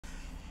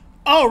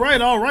All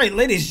right,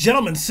 ladies,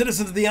 gentlemen,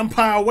 citizens of the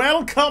Empire,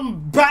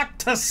 welcome back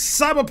to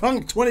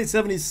Cyberpunk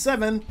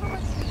 2077.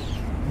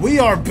 We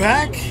are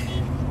back.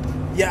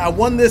 Yeah, I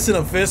won this in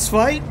a fist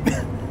fight.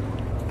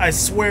 I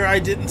swear I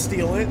didn't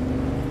steal it.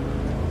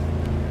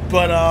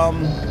 But,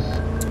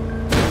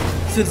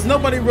 since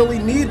nobody really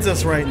needs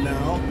us right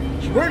now,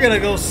 we're gonna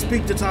go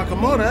speak to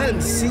Takamota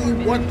and see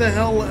what the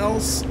hell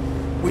else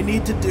we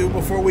need to do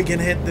before we can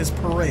hit this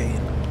parade.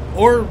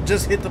 Or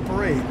just hit the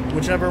parade,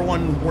 whichever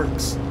one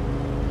works.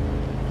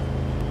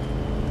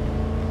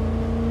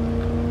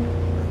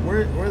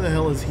 Where the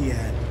hell is he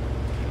at?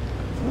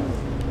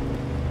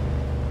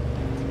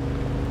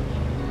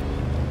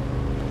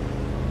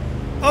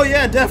 Oh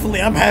yeah,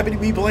 definitely. I'm happy to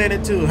be playing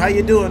it too. How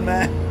you doing,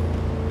 man?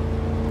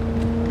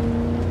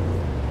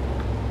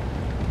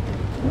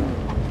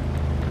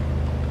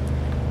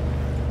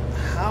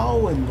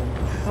 How in the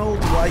hell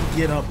do I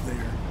get up there?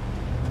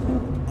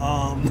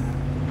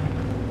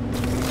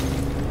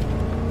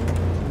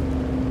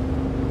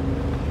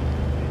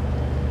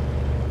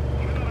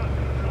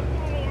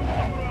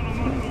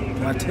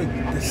 Do I take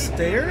the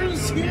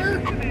stairs here?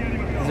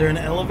 Is there an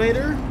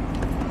elevator?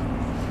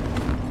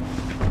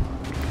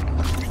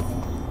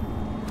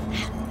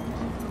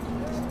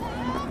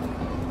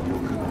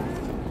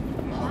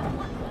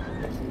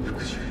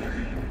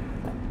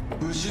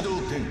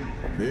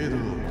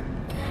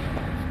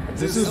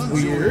 This is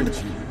weird.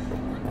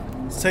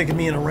 It's taking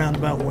me in a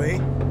roundabout way.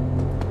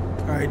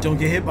 Alright, don't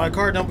get hit by a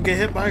car, don't get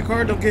hit by a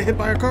car, don't get hit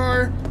by a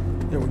car.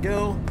 There we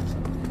go.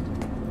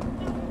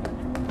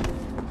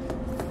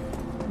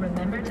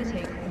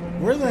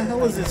 Where the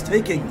hell is this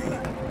taking me?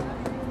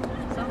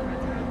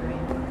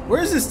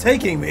 Where is this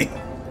taking me?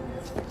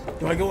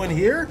 Do I go in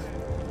here?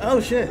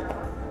 Oh shit.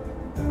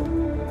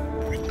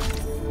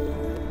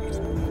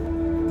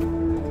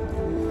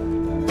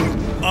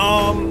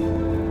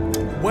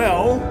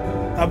 Well,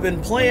 I've been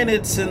playing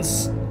it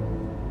since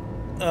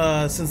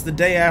the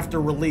day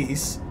after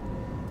release.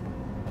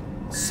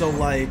 So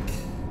like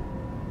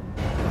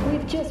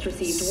we've just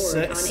received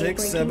word on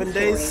 7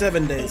 days,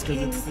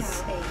 because it's the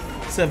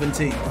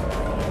 17th.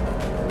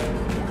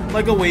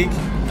 Like a week.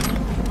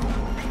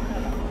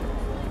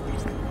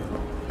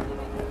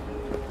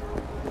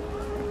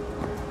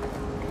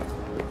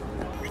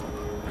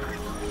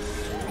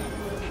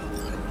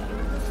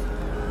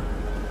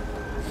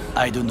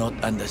 I do not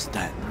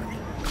understand.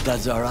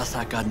 Does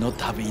Arasaka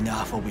not have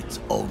enough of its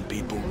own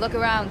people? Look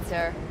around,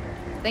 sir.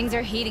 Things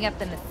are heating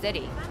up in the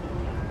city.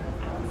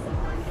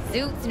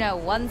 Suits know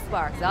one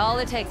spark's all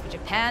it takes for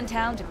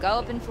Japantown to go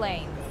up in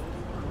flames.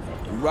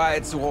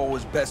 Riots are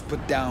always best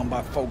put down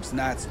by folks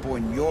not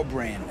sporting your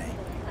brand name.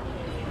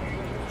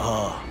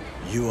 Ah,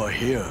 you are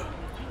here.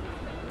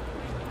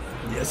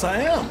 Yes, I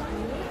am.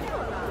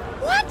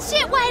 Watch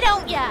it, why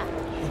don't ya?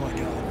 Oh my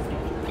god.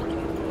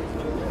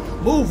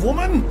 Move,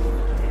 woman!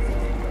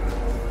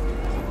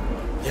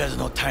 There's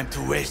no time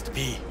to waste,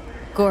 B.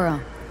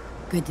 Goro,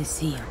 good to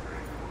see you.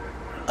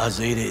 As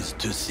it is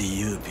to see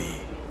you,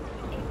 B.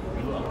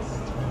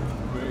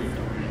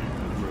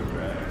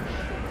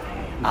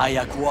 I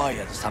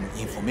acquired some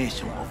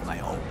information of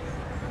my own.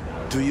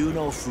 Do you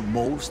know who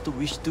most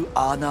wished to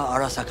honor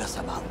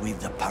Arasaka-sama with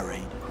the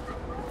parade?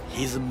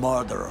 His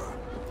murderer.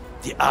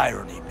 The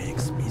irony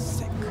makes me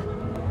sick.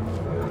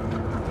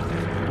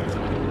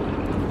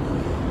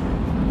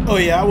 Oh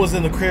yeah, I was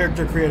in the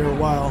character creator a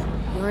while.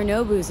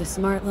 Yorinobu's a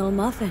smart little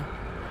muffin.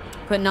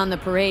 Putting on the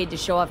parade to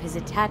show off his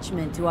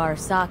attachment to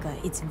Arasaka,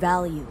 its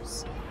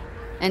values.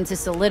 And to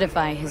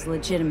solidify his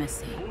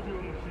legitimacy.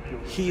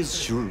 He is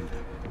shrewd.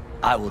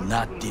 I will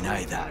not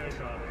deny that.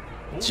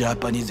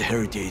 Japanese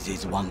heritage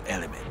is one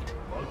element.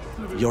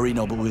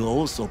 Yorinobu will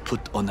also put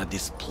on a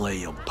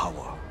display of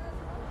power.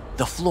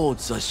 The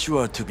floats are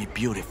sure to be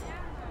beautiful,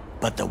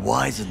 but the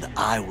wizened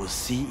eye will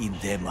see in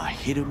them a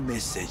hidden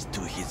message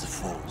to his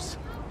foes.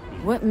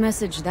 What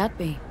message that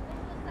be?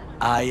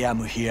 I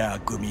am here,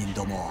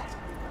 Gumindomo.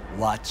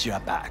 Watch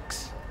your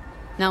backs.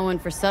 Not one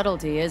for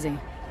subtlety, is he?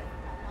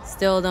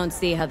 Still don't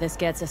see how this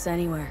gets us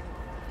anywhere.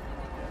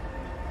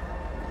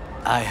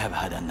 I have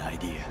had an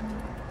idea.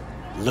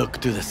 Look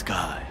to the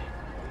sky.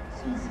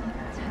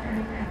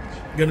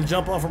 Gonna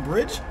jump off a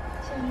bridge?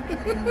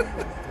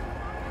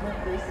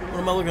 What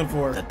am I looking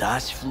for? The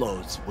dash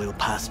floats will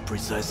pass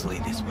precisely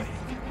this way.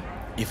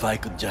 If I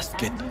could just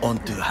get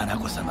onto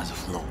Hanako-sama's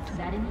float,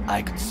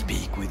 I could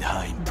speak with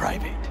her in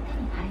private.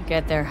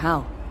 Get there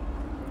how?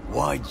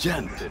 Why,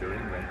 gent?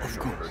 Of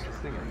course.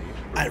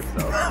 I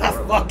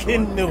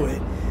fucking knew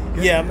it.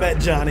 Yeah, I met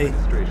Johnny.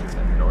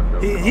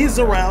 He's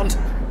around.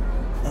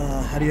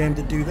 How do you aim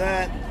to do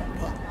that?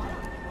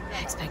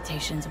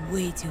 Expectations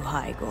way too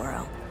high,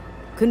 Goro.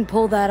 Couldn't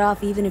pull that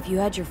off even if you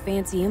had your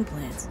fancy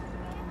implants.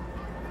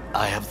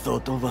 I have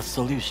thought of a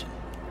solution.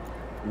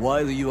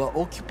 While you are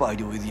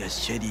occupied with your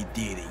shady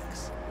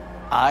dealings,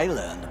 I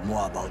learned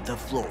more about the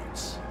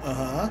floats.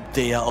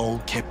 They are all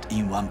kept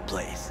in one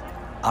place,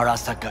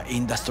 Arasaka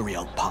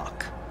Industrial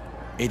Park.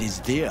 It is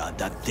there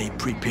that they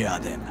prepare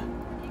them.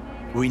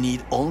 We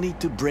need only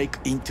to break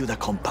into the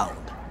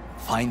compound,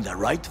 Find the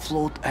right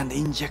float and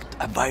inject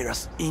a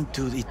virus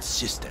into its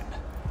system.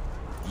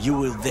 You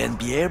will then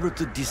be able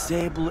to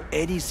disable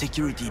any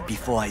security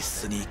before I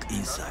sneak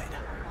inside.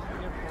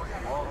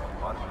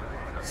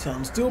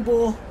 Sounds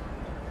doable.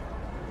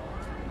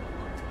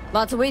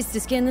 Lots of ways to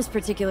skin this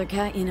particular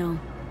cat, you know.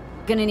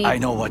 Gonna need... I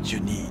know what you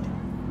need.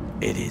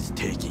 It is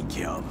taken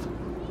care of.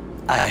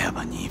 I have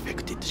an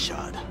infected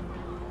shard.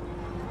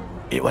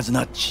 It was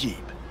not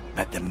cheap,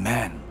 but the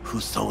man who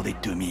sold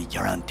it to me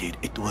guaranteed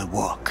it will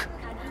work.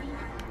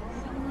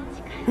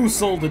 Who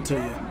sold it to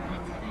you?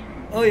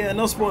 Oh yeah,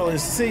 no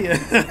spoilers. See ya.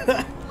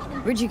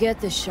 Where'd you get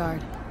this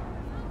shard?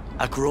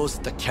 Across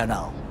the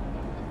canal.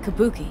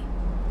 Kabuki.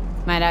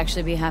 Might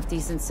actually be half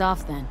decent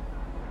soft then.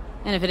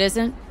 And if it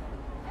isn't,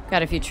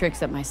 got a few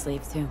tricks up my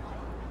sleeve too.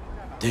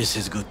 This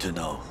is good to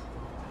know.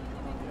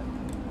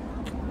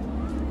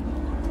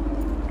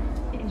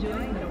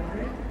 Enjoying the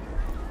weather?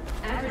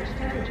 Average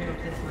temperatures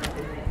this month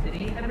in the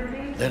city have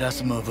remained... Let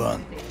us move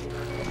on.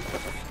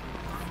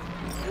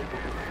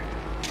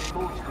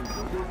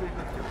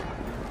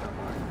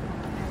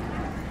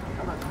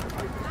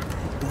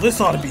 This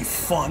ought to be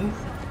fun.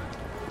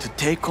 To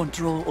take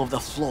control of the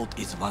float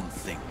is one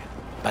thing,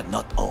 but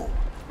not all.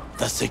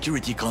 The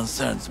security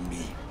concerns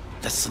me,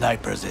 the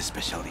snipers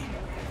especially.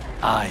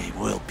 I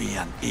will be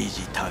an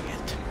easy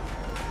target.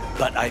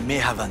 But I may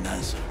have an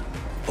answer.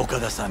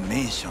 Okada-san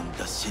mentioned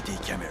the city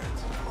cameras.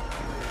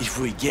 If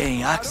we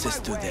gain access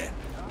to them,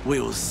 we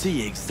will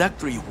see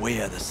exactly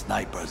where the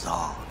snipers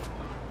are.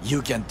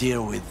 You can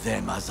deal with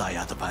them as I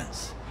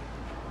advance.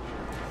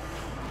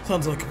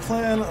 Sounds like a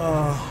plan.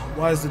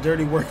 Why is the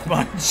dirty work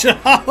my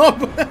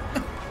job?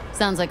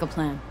 Sounds like a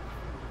plan.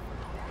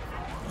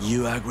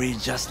 You agree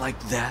just like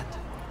that?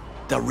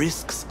 The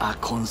risks are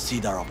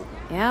considerable.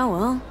 Yeah,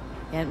 well,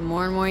 getting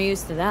more and more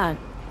used to that.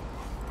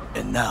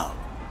 And now,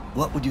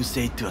 what would you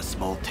say to a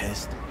small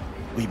test?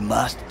 We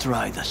must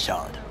try the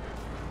shard.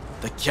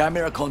 The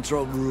camera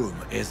control room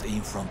is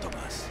in front of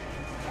us.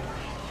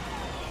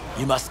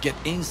 You must get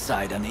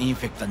inside and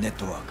infect the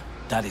network.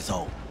 That is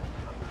all.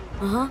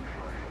 Uh-huh.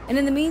 And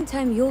in the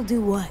meantime, you'll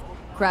do what?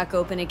 Crack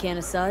open a can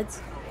of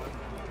suds?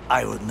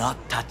 I will not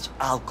touch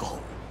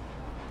alcohol.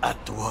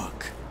 At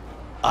work,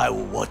 I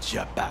will watch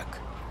your back.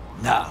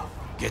 Now,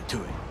 get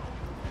to it.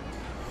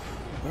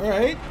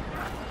 Alright.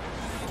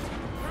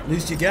 At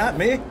least you got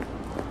me.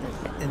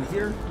 In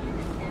here.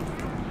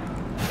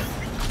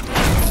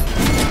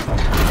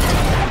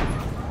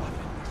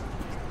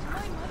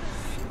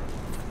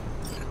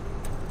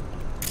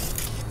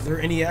 Are there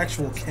any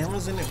actual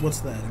cameras in it? What's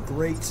that? A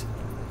grate?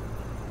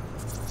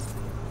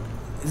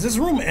 Is this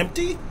room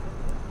empty?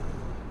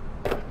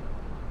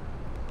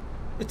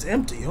 It's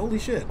empty. Holy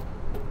shit.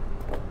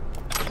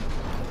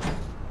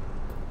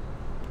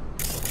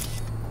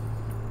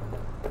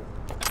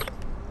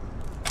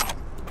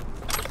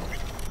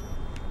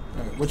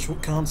 Alright, which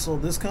console?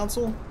 This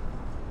console?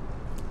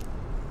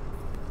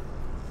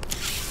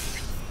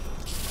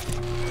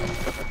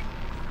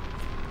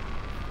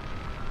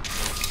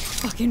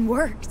 Fucking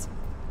worked.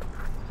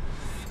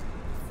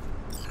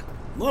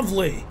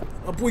 Lovely.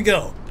 Up we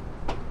go.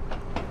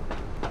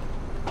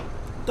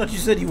 Thought you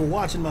said you were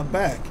watching my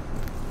back.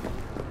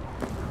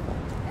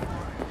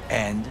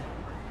 And?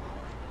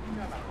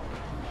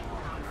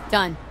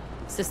 Done.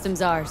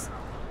 System's ours.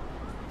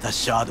 The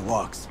shard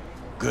works.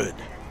 Good.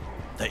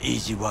 The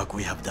easy work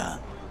we have done.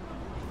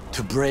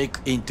 To break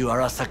into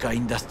Arasaka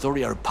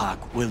Industrial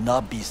Park will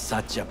not be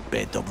such a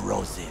bed of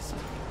roses.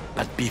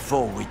 But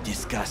before we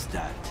discuss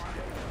that...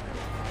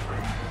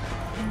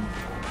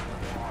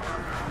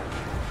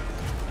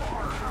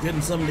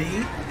 Getting something to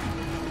eat?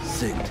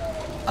 Sit.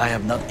 I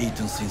have not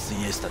eaten since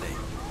yesterday.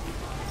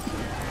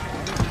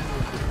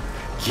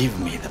 Give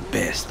me the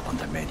best on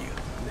the menu.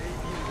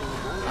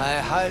 I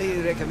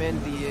highly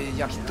recommend the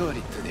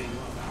yakitori today.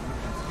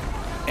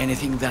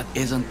 Anything that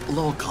isn't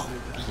local,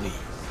 please.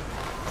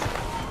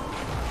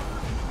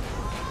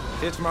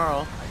 See you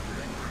tomorrow.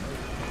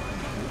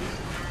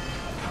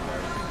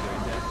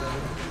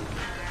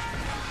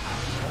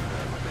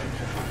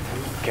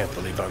 Can't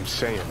believe I'm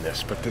saying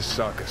this, but this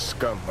Saka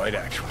scum might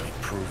actually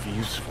prove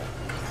useful.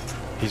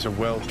 He's a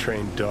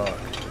well-trained dog,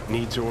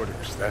 needs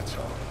orders, that's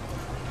all.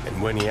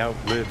 And when he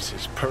outlives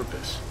his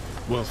purpose,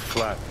 we'll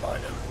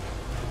flatline him.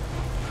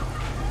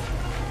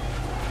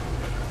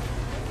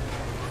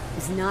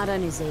 He's not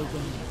on his A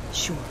game,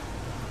 sure.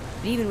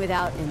 But even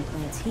without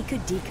implants, he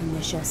could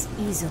decommission us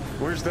easily.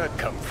 Where's that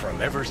come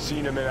from? Ever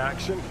seen him in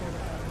action?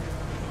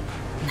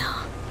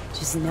 Nah,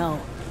 just know.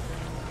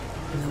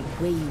 And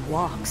the way he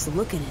walks, the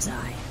look in his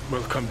eye.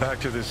 We'll come back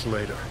to this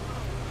later.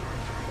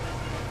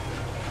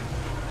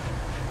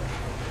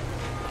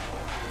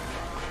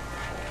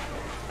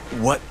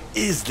 What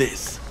is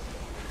this?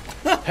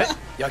 Hey,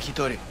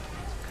 yakitori.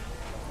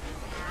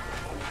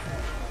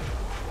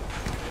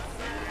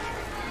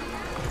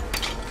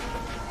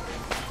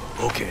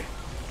 Okay,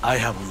 I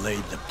have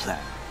laid the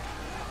plan.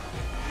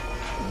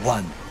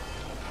 1.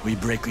 We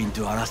break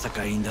into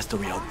Arasaka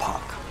Industrial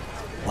Park.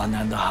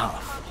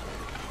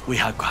 1.5. We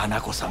hack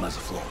Hanako-sama's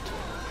float.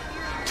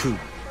 2.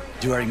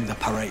 During the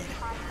parade,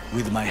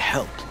 With my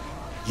help,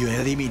 you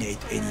eliminate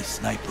any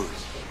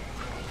snipers.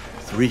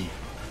 3.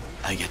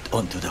 I get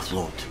onto the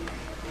float.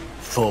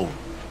 4.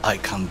 I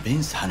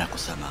convince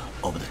Hanako-sama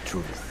of the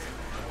truth.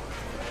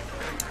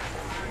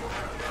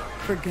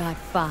 Forgot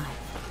 5.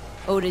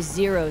 Oda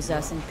zeroes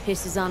us and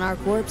pisses on our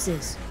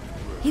corpses.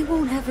 He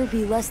won't ever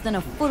be less than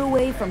a foot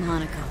away from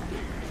Hanako.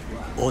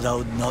 Oda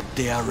would not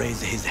dare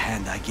raise his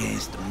hand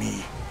against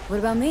me. What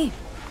about me?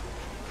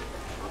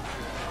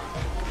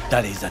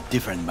 That is a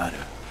different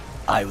matter.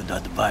 I would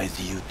advise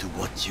you to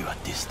watch your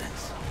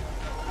distance.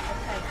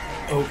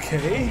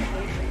 Okay.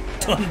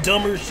 Done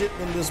dumber shit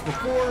than this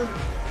before.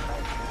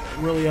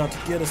 Really out to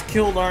get us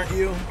killed, aren't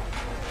you?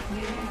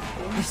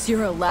 Is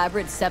your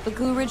elaborate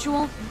seppuku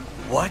ritual?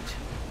 What?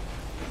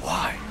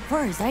 Why? As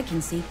far as I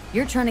can see,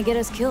 you're trying to get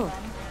us killed.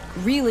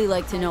 Really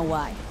like to know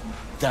why.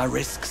 The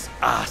risks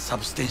are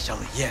substantial,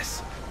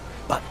 yes,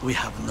 but we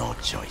have no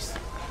choice.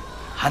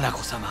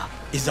 Hanako-sama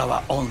is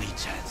our only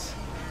chance.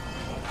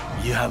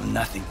 You have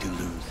nothing to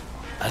lose,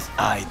 as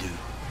I do.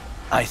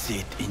 I see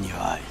it in your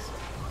eyes.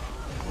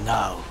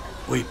 Now,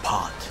 we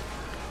part.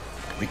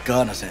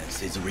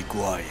 Reconnaissance is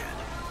required.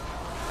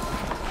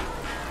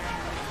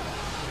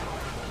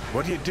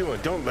 What are you doing?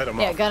 Don't let him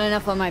Yeah, off. got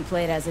enough on my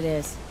plate as it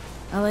is.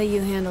 I'll let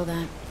you handle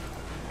that.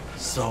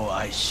 So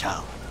I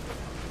shall.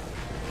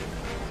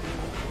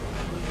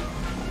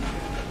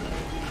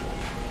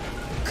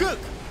 Cook!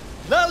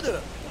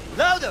 Louder!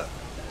 Louder!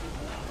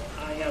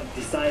 I have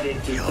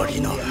decided to You double already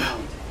know the that.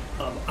 amount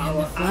of the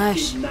our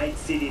flesh. active Night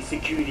City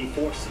security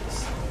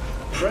forces.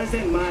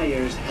 President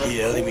Myers has He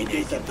called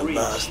eliminated this a the breach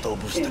last in the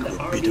obstacle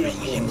Army between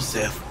of War.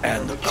 himself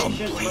and Location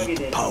complete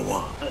targeted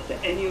power. at the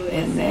NUSA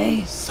And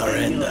they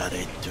Surrendered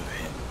it to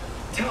him.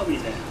 Tell me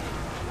then,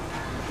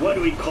 what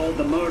do we call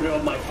the murder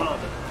of my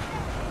father?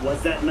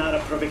 Was that not a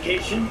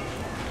provocation?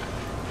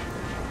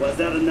 Was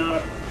that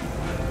not a...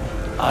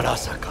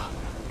 Arasaka,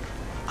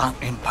 an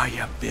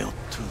empire built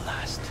to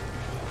last.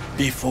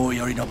 Before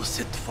Yorinobu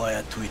set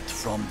fire to it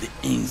from the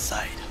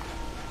inside,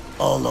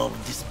 all of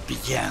this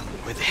began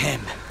with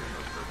him.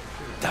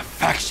 The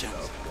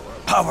factions,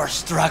 power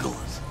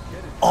struggles,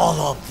 all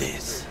of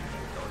this.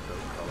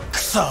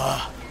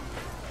 Ksa!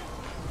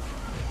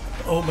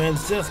 Old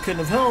man's death couldn't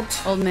have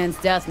helped. Old man's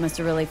death must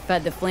have really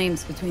fed the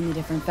flames between the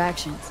different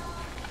factions.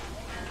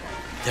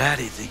 That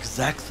is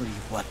exactly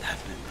what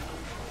happened.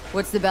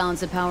 What's the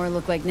balance of power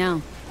look like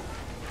now?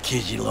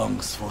 Kiji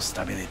longs for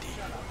stability.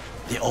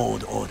 The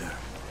old order.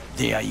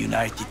 They are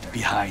united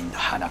behind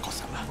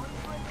Hanako-sama.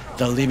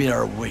 The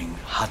liberal wing,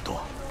 Hato,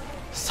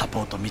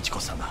 support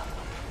Michiko-sama,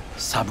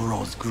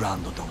 Saburo's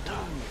granddaughter.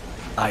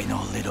 I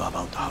know little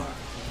about her.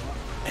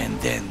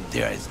 And then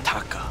there is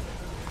Taka,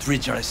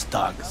 treacherous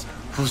thugs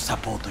who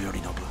support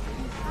Yorinobu.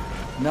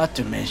 Not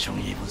to mention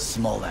even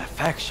smaller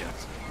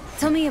factions.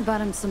 Tell me about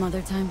him some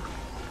other time.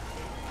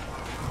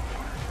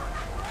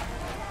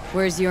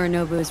 Where's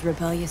Yorinobu's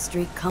rebellious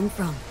streak come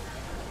from?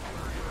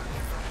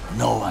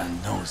 No one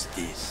knows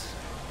this.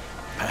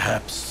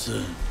 Perhaps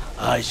soon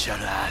I shall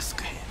ask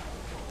him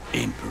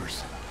in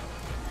person.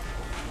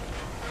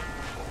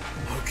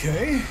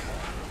 Okay.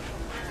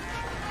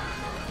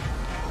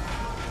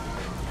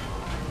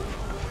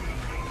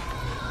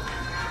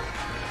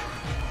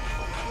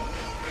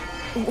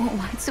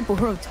 Why'd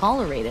Saburo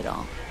tolerate it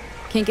all?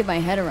 Can't get my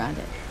head around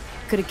it.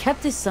 Could have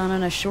kept his son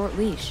on a short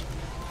leash.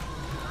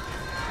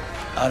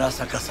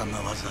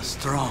 Arasaka-sama was a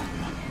strong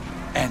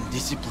and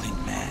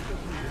disciplined man.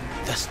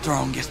 The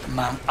strongest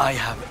man I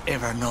have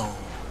ever known.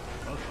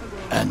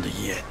 And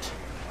yet,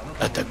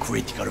 at a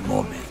critical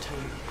moment,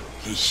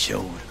 he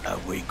showed a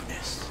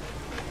weakness.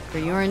 For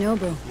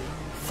Yorinobu.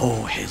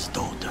 For his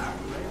daughter.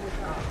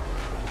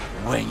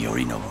 When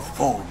Yorinobu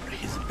formed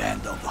his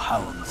band of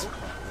hounds,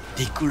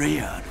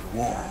 declared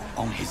war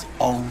on his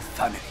own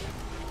family,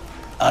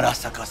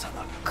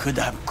 Arasaka-sama could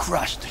have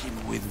crushed him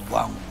with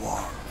one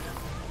word.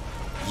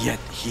 Yet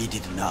he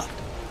did not,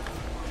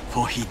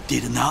 for he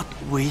did not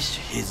wish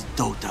his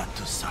daughter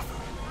to suffer.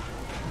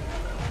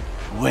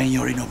 When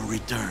Yorinobu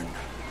returned,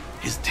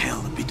 his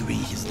tail between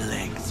his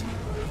legs,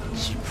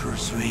 she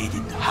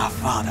persuaded her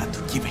father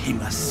to give him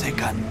a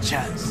second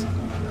chance.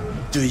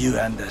 Do you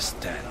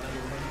understand?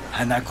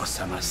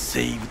 Hanako-sama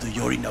saved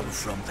Yorinobu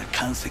from the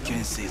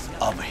consequences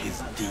of his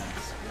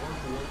deeds.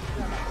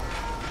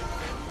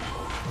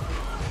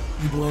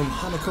 You blame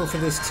Hanako for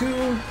this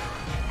too?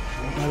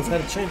 Might have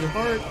had a change of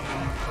heart.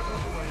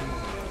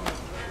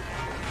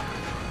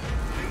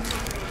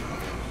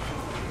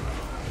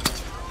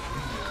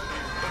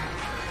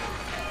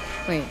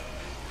 Wait.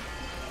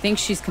 Think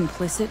she's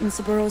complicit in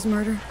Saburo's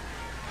murder?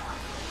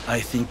 I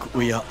think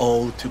we are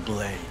all to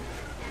blame.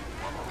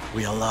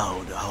 We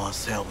allowed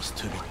ourselves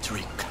to be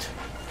tricked.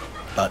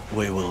 But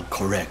we will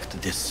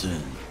correct this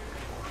soon.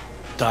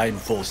 Time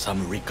for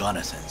some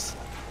reconnaissance.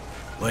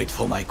 Wait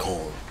for my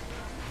call.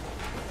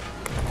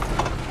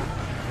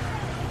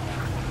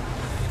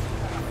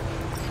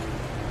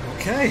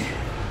 Okay.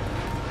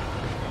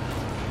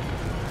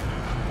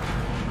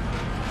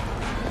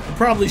 I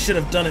probably should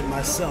have done it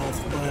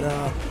myself,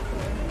 but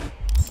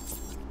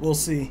we'll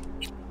see.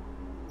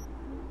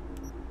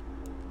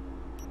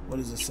 What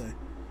does this say?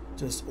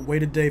 Just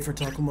wait a day for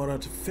Takumoto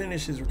to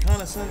finish his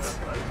reconnaissance.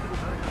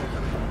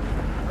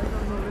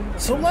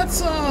 So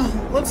let's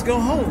go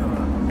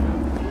home.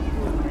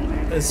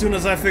 As soon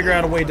as I figure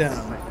out a way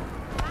down.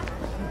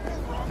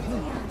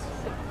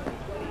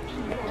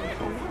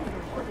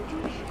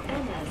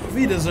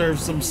 V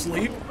deserves some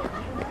sleep.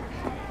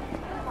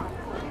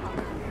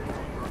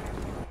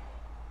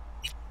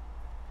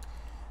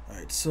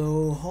 Alright,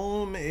 so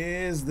home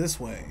is this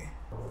way.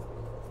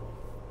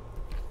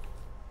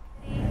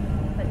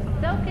 But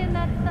soak in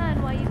that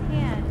sun while you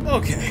can.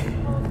 Okay.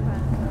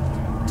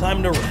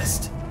 Time to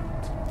rest.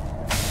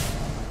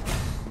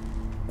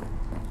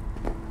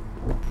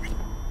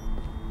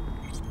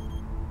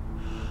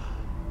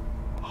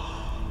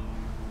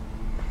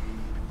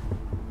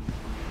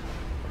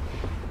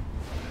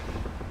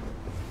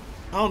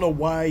 I don't know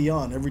why I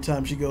yawn every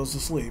time she goes to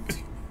sleep.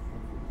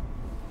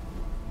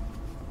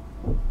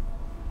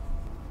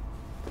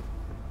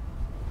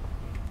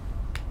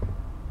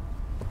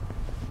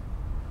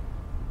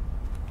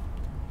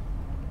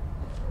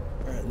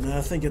 Alright, now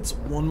I think it's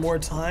one more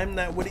time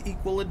that would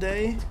equal a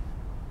day.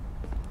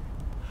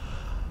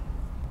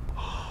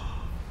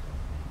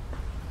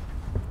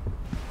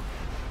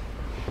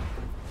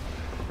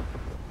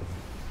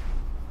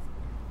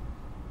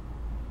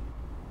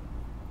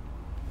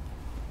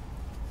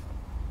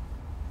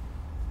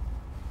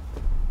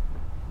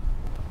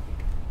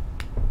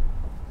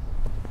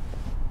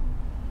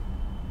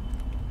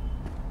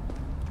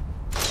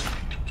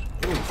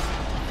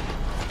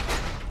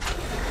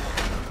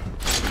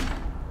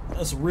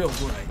 That's real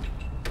bright.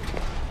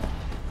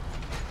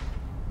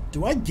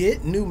 Do I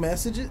get new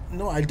messages?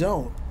 No, I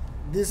don't.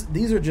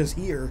 These are just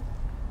here.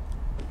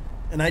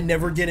 And I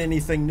never get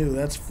anything new.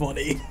 That's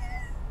funny.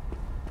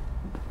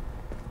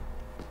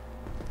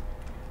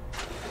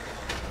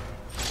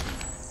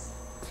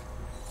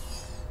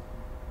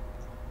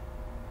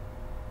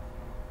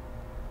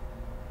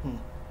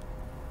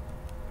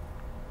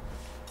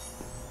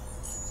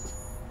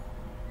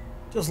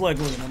 Just like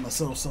looking at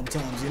myself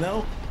sometimes, you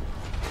know?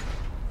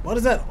 Why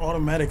does that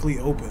automatically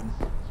open?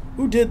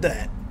 Who did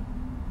that?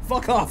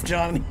 Fuck off,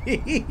 Johnny.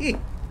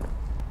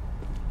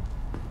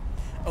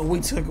 Oh, we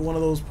took one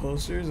of those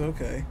posters?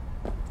 Okay.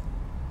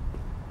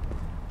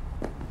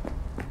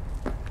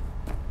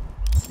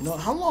 You know,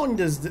 how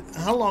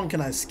long can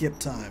I skip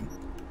time?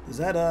 Is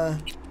that,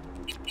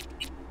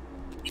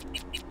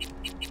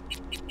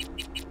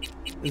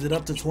 is it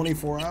up to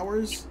 24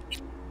 hours?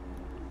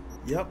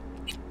 Yep.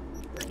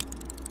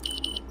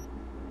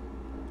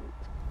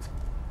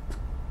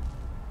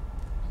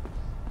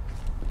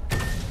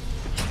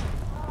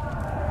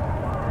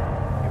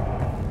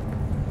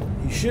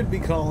 Should be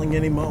calling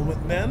any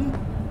moment then.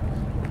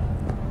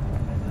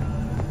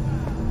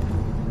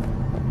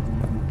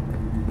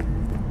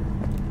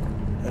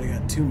 I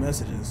got 2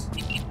 messages.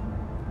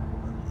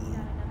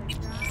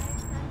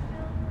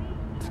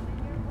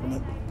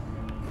 I'm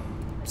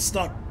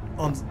stuck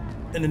on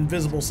an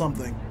invisible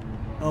something.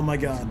 Oh my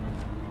god.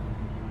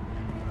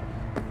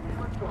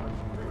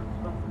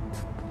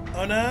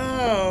 Oh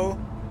no!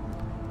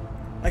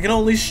 I can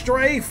only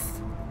strafe!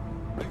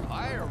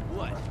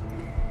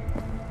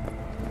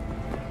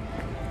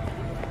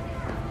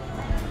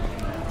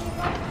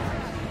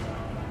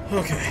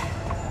 Okay,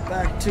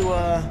 back to the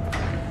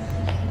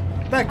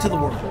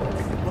world.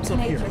 What's up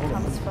here? Nature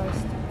comes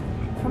first.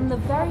 From the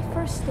very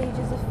first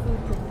stages of food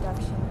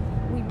production,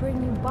 we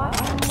bring you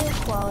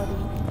biomass quality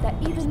that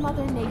even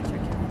Mother Nature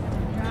can.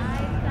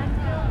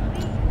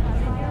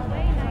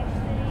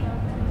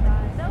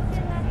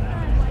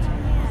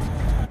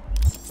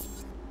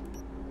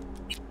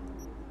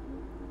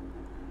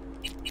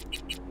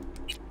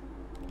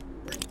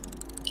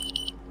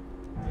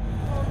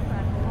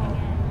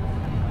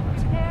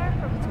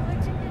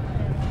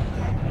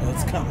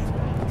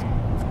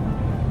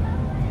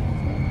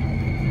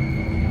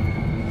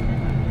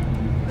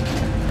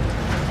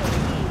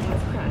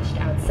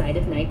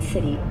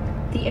 City.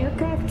 The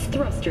aircraft's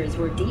thrusters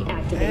were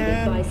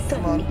deactivated by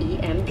sudden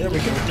EMP down we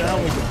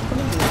go. from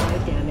a nearby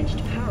damaged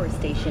power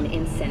station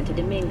in Santo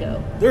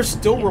Domingo. They're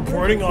still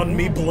reporting on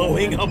me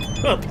blowing up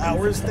a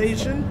power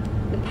station?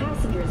 The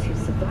passengers who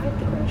survived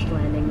the crash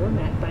landing were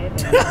met by a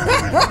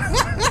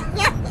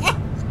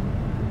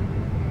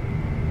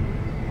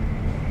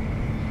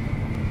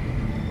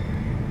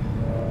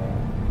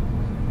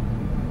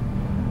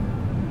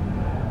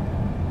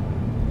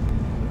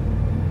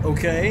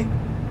Okay.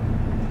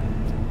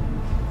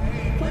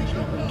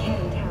 Fortunately,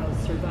 Ken Tao's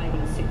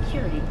surviving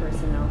security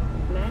personnel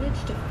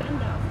managed to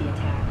fend off the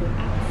attack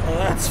without... Oh,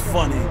 that's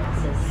funny.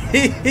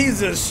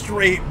 He's a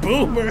straight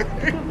boomer.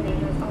 The company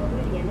has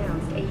already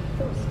announced a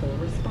forceful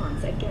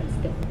response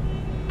against them.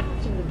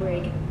 After the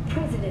break,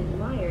 President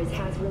Myers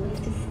has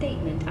released a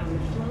statement on the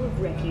flow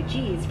of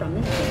refugees from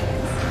the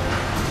Netherlands.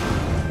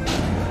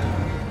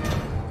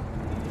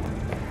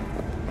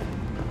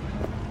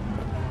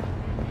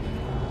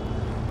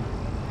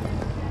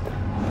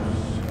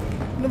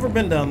 Never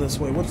been down this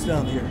way. What's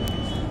down here?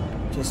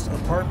 Just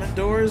apartment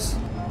doors?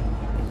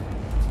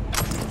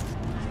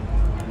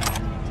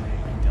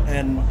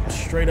 and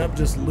straight up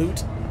just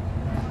loot.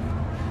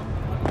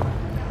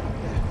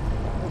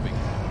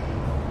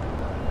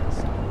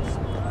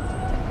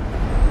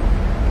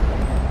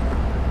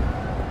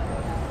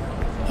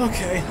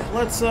 Okay,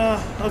 let's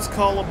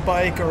call a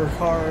bike or a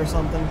car or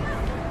something.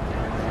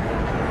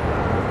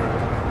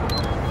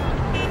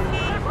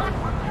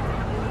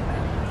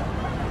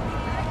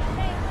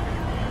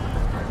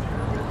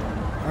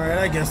 Alright,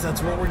 I guess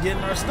that's where we're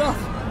getting our stuff.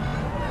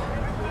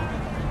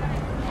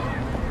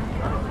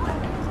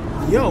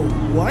 Yo,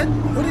 what?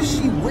 What is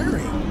she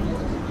wearing?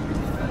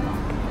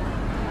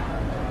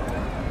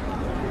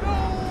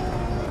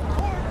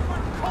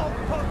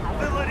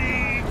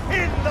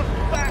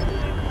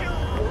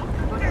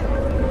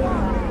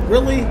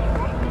 Really?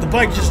 The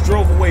bike just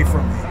drove away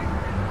from me.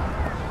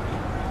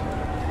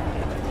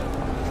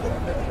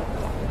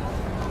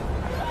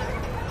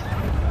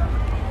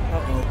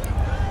 Uh-oh.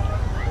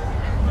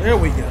 There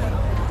we go.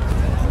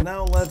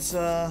 Now let's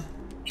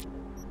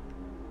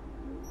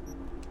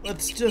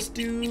just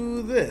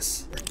do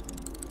this.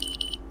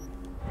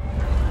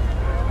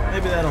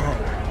 Maybe that'll help.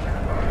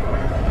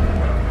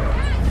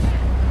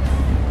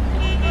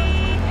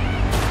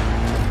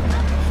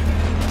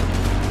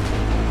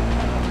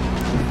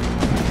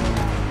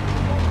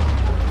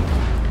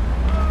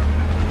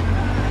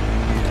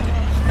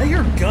 I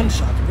hear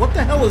gunshots. What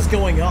the hell is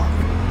going on?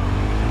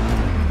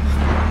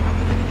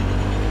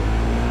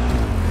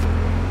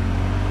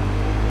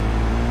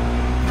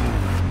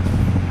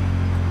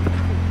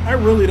 I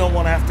really don't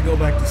want to have to go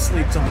back to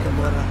sleep talking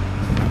about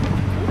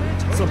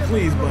it. So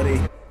please,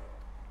 buddy.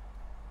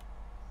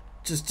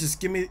 Just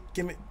give me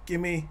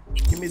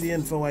the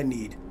info I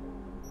need.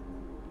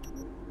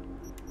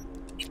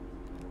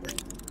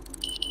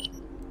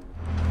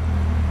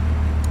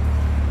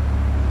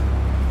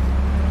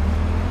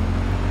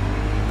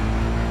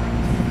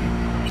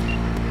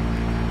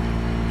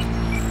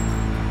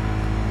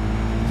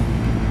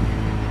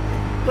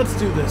 Let's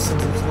do this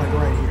since it's like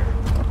right here.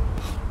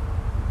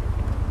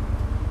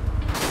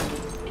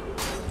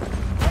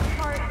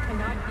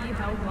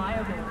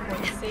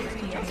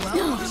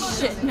 Oh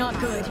shit, not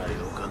good.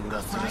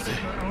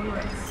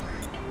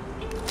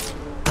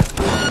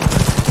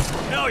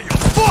 Now you're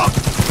fucked!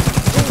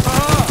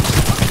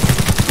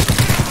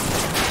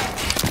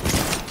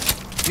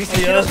 Oh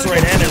yeah, that's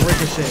right, and it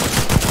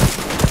ricocheted.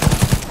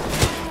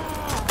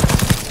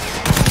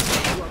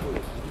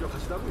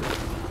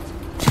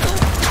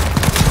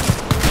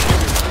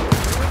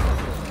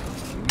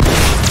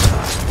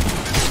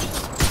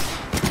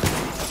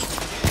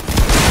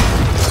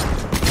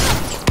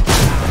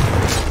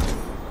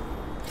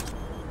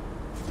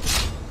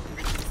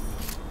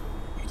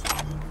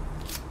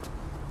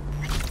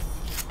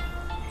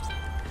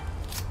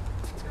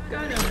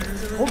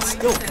 Hold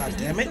still,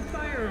 goddammit.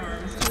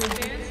 Firearms to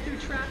advance through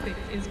traffic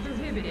is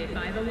prohibited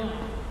by the law.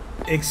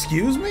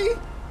 Excuse me?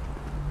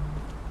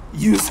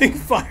 Using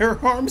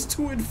firearms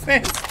to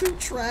advance through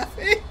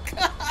traffic?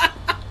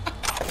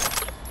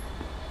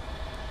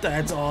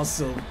 That's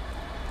awesome.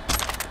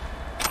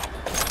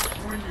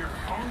 When your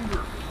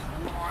hunger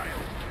is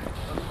wild,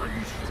 at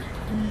least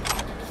you eat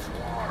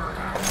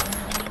slaughterhouse.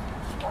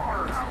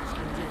 Slaughterhouse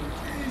contains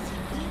easy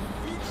in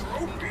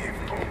vitro beef.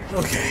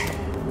 Okay.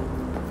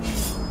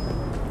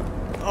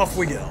 Off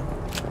we go.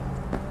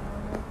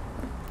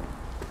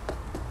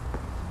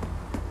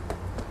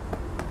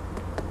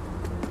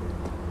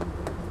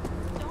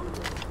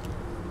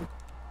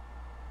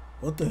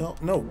 What the hell?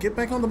 No, get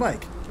back on the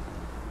bike.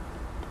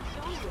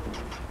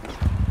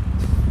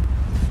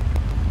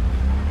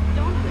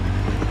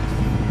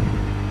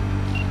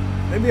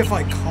 Maybe if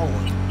I call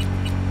him.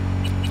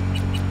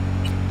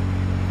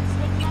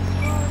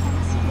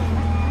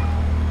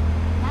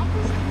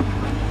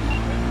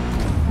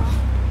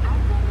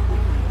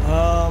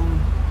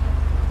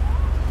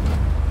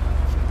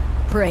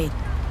 Parade.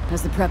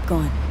 How's the prep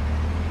going?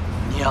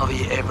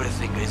 Nearly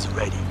everything is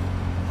ready.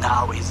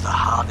 Now is the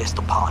hardest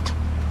part.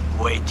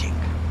 Waiting.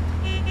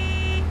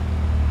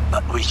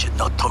 But we should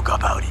not talk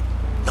about it.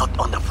 Not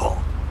on the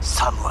phone.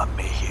 Someone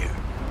may hear.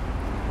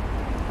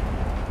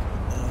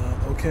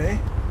 Okay.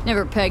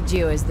 Never pegged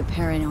you as the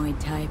paranoid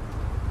type.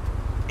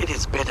 It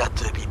is better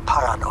to be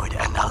paranoid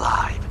and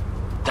alive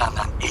than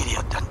an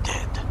idiot and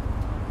dead.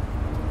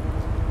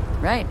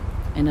 Right.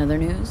 In other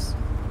news?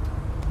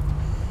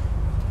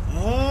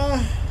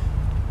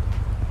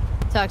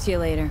 Talk to you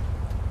later.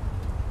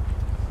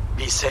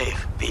 Be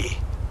safe, B.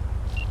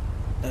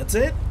 That's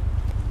it?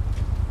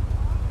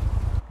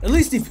 At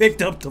least he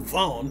picked up the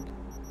phone.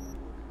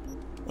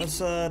 Let's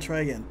try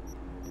again.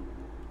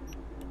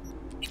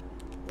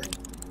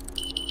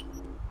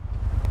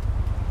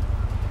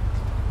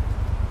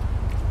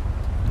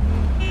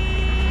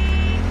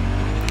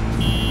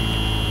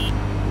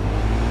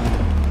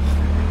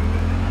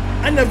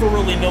 I never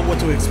really know what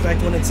to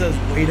expect when it says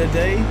wait a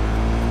day.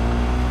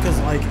 Because,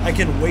 like, I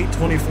can wait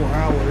 24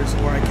 hours,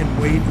 or I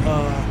can wait,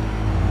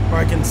 or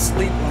I can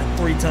sleep like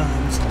 3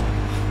 times.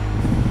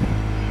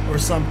 Or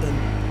something.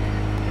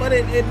 But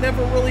it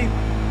never really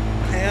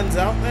pans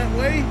out that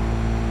way.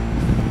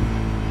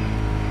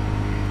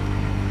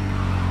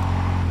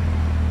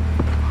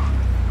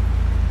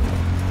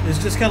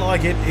 It's just kind of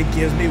like it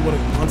gives me what it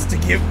wants to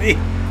give me.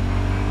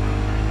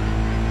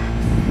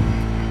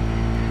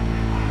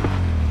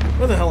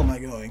 Where the hell am I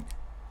going?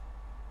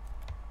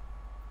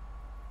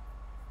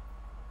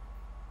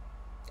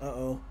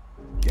 Uh-oh.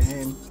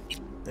 Game.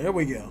 There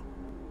we go.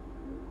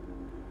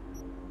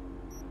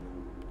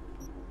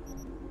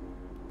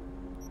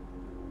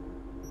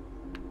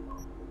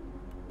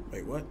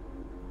 Wait, what?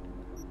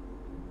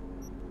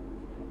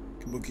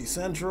 Kabuki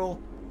Central.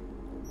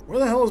 Where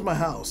the hell is my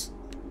house?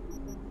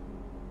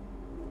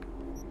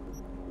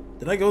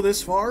 Did I go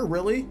this far?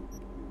 Really?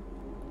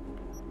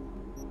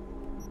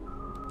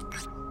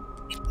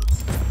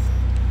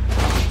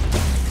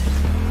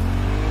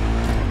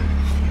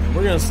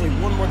 We're gonna sleep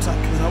one more time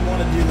because I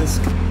want to do this.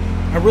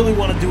 I really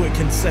want to do it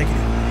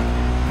consecutively.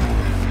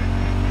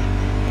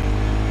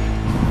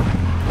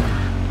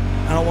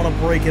 I don't want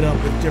to break it up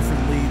with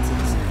different leads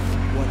and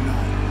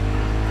whatnot.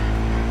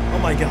 Oh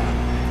my god.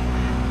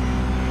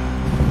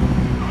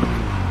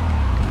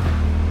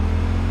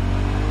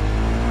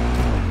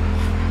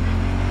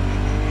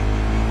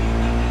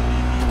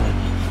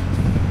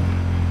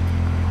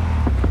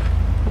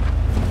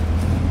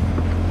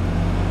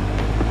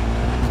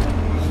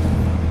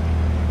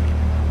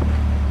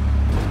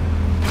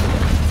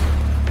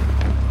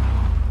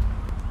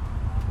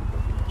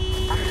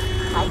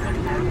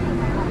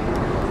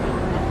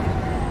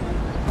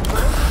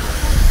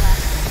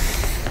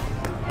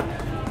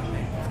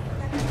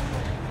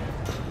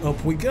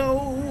 Up we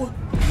go.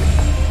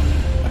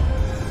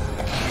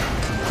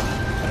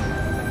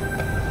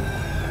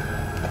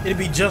 It'd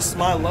be just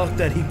my luck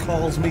that he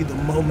calls me the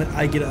moment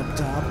I get up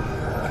top.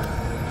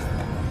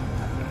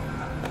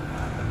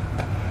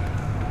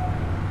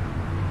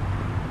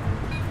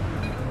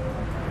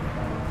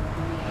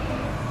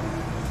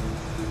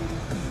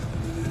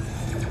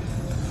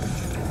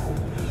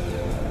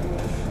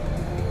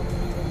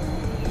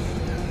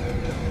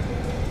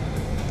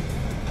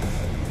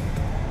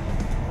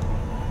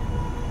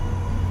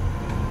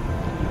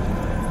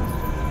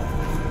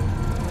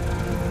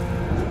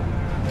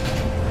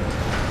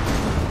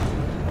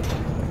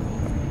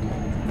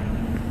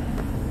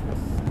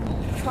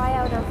 Try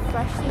out our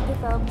freshly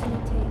developed new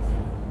taste.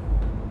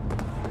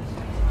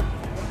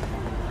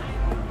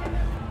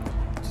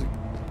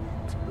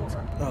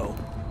 Oh.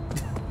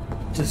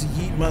 Just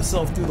yeet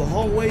myself through the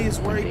hallways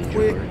right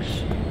quick.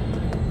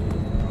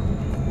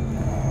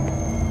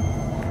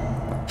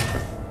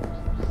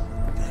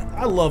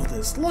 I love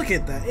this. Look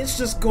at that. It's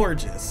just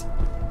gorgeous.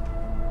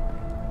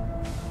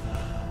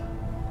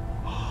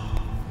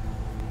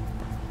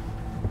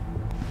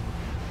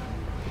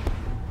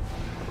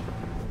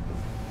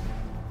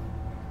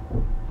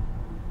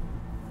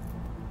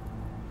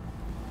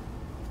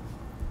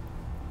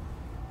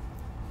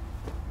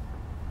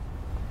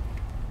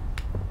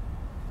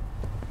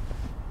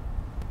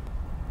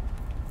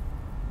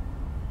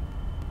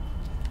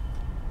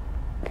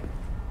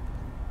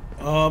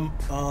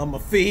 My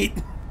feet.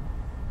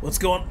 What's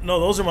going? No,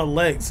 those are my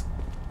legs.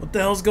 What the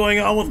hell's going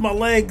on with my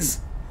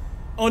legs?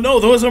 Oh no,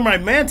 those are my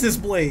mantis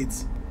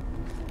blades.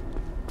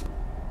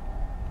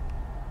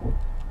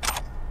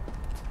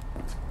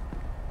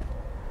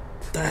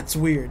 That's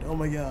weird. Oh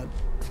my god.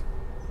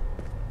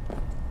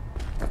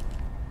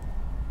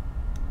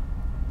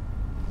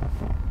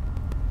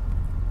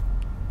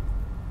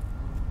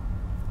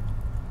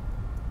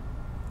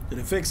 Did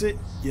it fix it?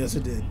 Yes,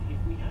 it did.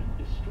 If we hadn't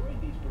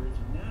destroyed these birds'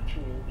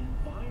 natural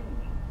environment.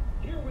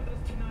 Here with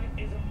us tonight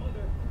is a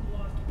mother who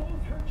lost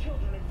both her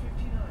children at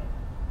 59.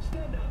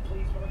 Stand up,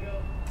 please,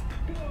 Margot.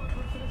 Go on,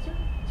 Professor.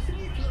 Save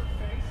your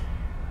face.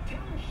 Tell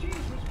her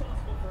she's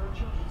responsible for her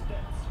children's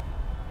deaths.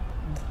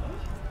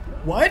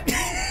 What? That's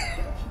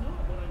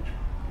not what I'm...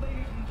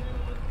 Ladies and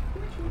gentlemen,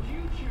 which would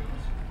you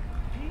choose?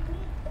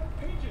 People or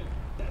pigeon?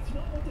 That's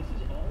not what this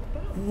is all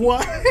about.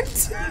 What?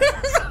 Stop.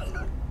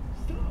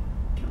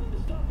 Tell him to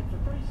stop it, for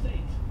Christ's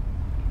sakes.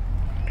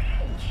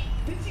 Ouch.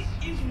 This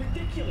is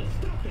ridiculous.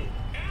 Stop it.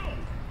 Ow.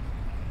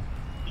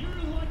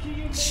 You're lucky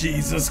you made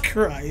Jesus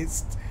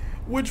Christ.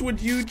 Which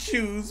would you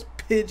choose,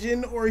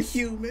 pigeon or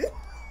human?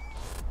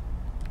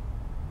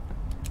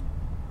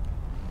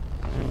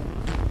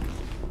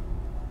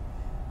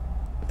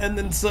 And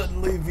then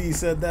suddenly V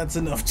said that's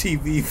enough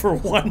TV for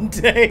one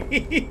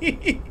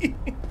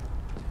day.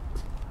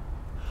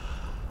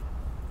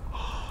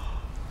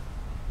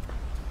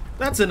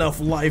 That's enough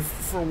life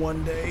for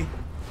one day.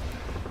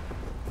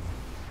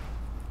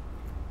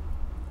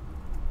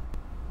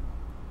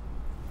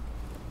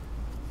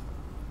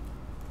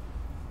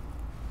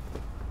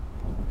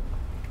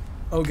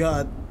 Oh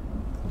god.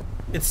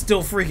 It's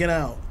still freaking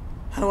out.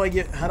 How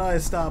do I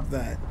stop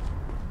that?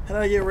 How do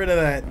I get rid of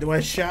that? Do I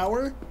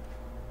shower?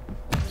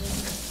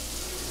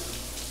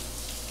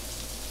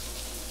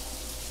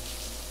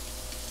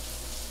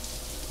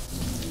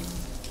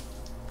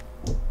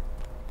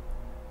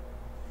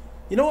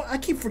 You know what? I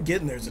keep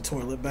forgetting there's a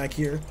toilet back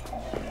here.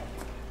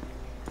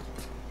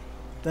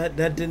 That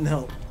didn't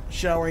help.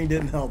 Showering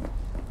didn't help.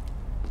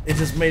 It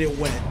just made it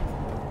wet.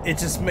 It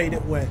just made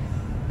it wet.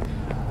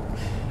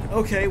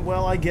 Okay,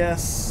 well, I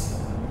guess.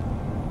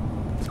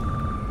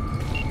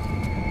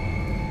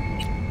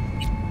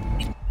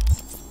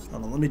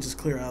 Let me just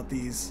clear out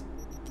these.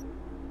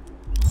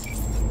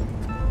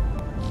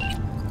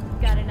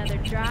 Got another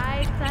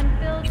dry,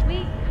 sun-filled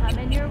week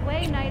coming your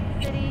way, Night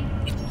City.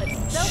 But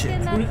soak Shit.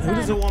 in that Who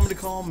does it sun. want me to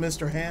call?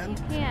 Mr.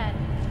 Hand? You can.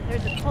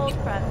 There's a cold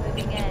front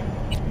moving in.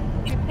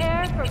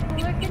 Prepare for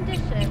cooler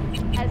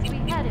conditions as we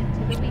head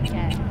into the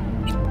weekend.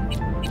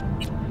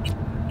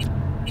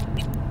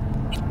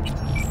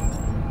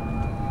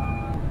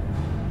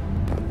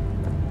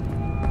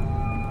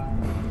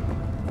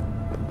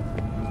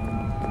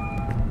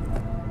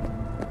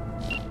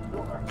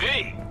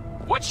 V,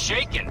 what's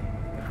shaking?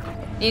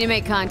 Need to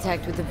make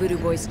contact with the Voodoo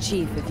Boys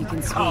chief if you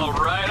can speak. All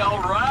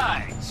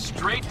right.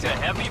 Straight to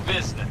heavy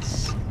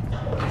business.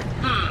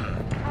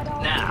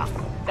 Now,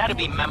 that'd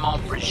be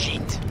Maman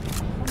Brigitte.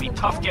 Be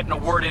tough getting a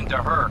word into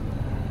her.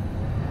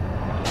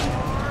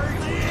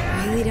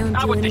 Really don't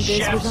Not do with any the biz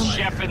with chefs,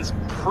 them?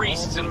 cheffins,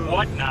 priests, and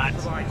whatnot.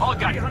 All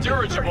got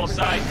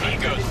dirigible-sized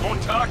egos,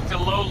 won't talk to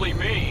lowly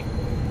me.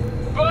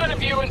 But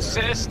if you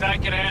insist, I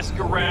can ask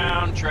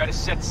around, try to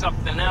set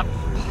something up.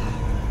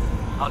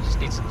 I'll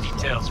just need some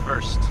details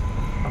first.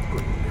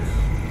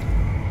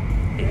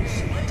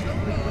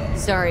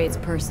 Sorry, it's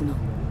personal.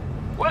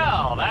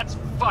 Well, that's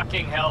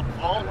fucking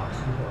helpful.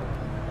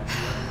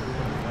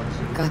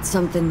 Got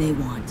something they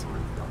want.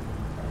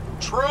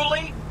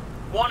 Truly?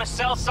 Want to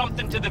sell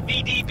something to the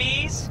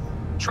VDBs?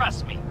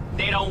 Trust me,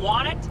 they don't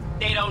want it,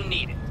 they don't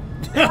need it.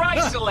 They're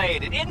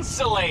isolated,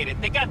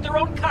 insulated, they got their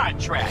own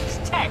contracts,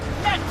 tech,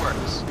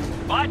 networks.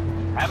 But,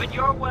 have it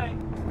your way.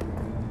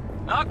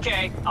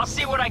 Okay, I'll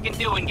see what I can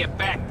do and get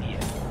back to you.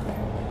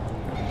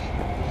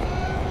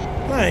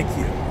 Thank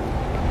you.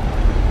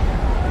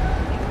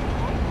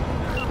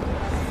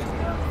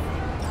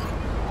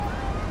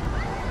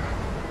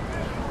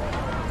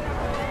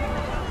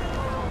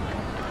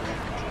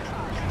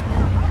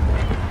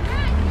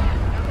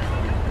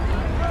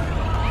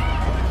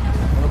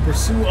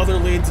 Pursue other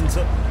leads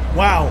until...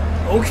 Wow,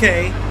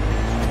 okay.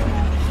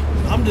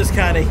 I'm just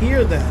kind of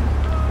here then.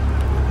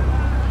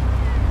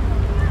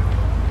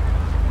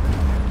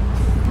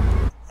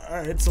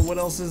 Alright, so what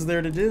else is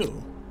there to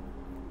do?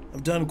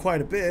 I've done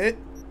quite a bit.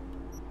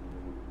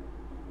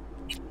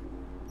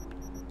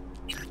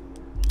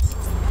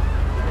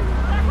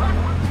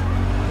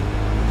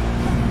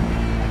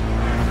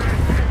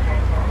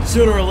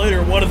 Sooner or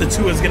later, one of the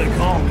two is going to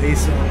call me,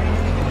 so...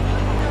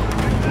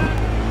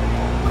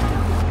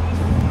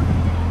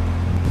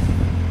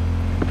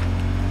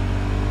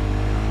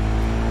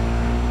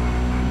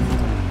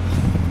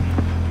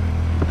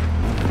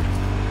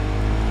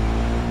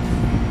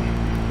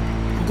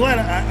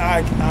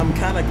 I'm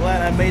kind of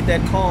glad I made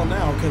that call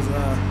now, because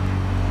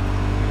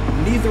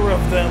neither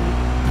of them,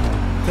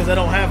 because I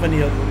don't have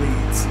any other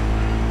leads.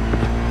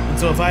 And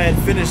so if I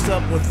had finished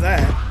up with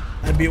that,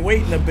 I'd be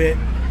waiting a bit,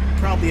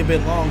 probably a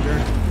bit longer.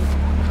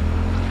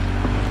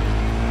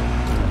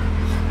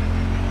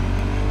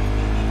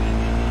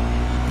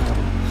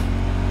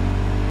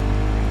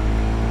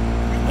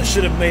 I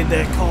should have made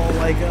that call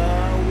like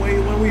way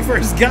when we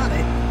first got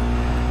it.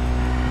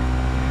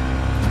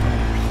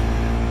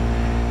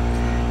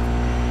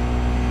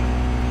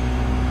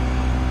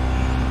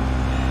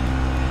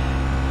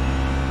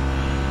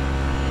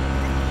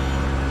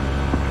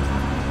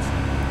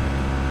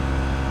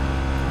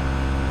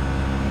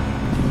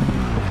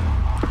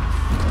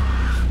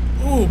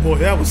 Oh boy,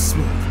 that was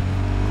smooth.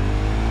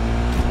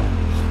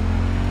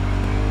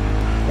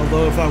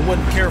 Although if I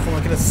wasn't careful,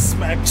 I could have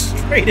smacked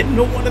straight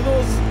into one of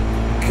those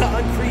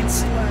concrete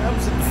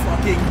slabs and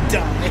fucking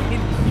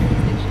died.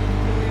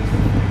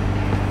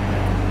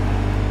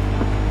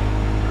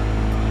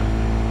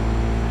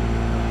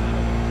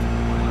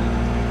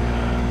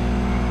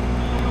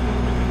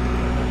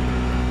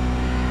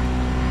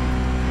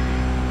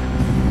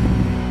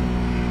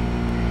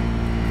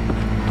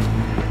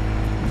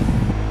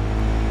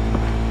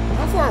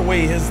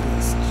 Way is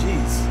this?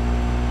 Jeez.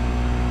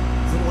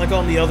 Is it like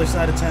on the other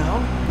side of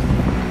town?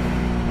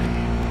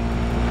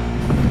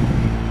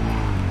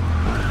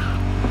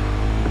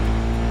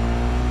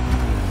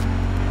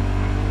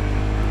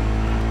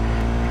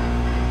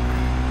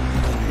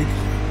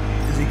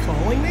 Is he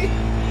calling me?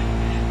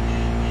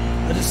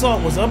 I just saw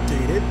it was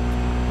updated.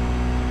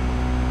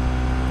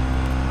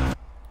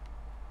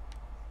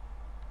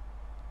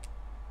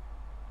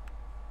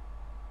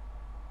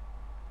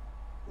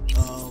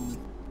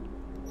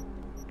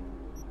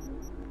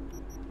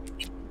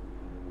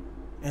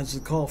 Answer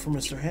the call from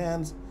Mr.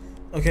 Hands.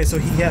 Okay, so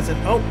he has it.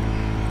 Oh!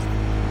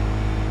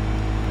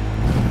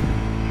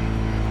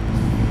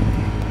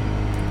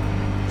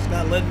 It's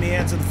not letting me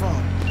answer the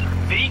phone.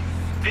 V,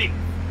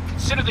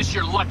 consider this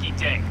your lucky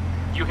day.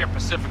 You hear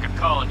Pacifica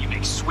call and you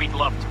make sweet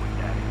love to it,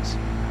 that is.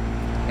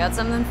 Got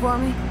something for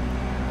me?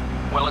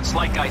 Well, it's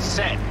like I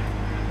said.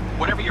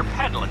 Whatever you're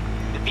peddling,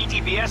 the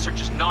VTBS are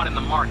just not in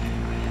the market.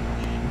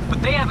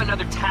 But they have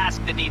another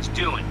task that needs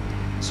doing,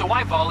 so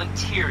I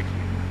volunteered you.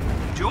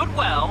 Do it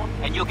well,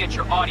 and you'll get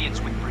your audience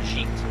with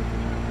Brigitte.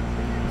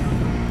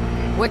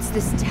 What's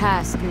this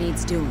task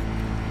needs doing?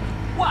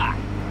 What?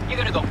 You're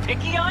gonna go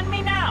picky on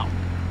me now?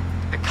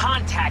 The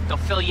contact will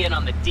fill you in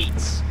on the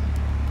deets.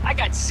 I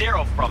got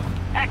zero from him.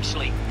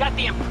 Actually, got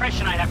the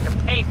impression I'd have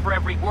to pay for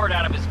every word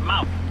out of his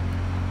mouth.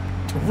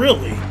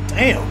 Really?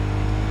 Damn.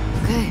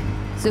 Okay,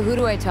 so who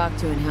do I talk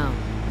to and how?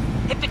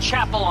 Hit the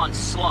chapel on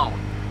Sloan.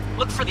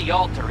 Look for the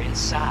altar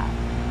inside.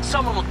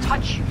 Someone will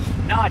touch you,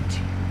 nod to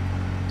you.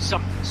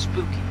 Something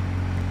spooky.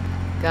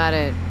 Got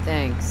it,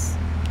 thanks.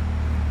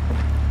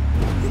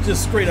 It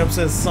just straight up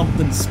says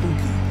something spooky.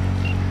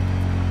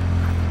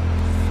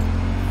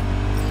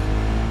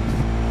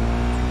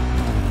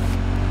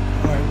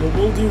 Alright, well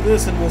we'll do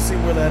this and we'll see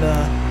where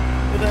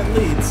that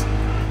leads.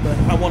 But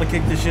I want to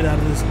kick the shit out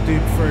of this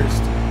dude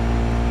first.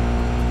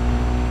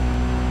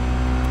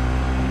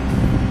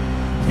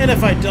 And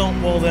if I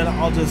don't, well then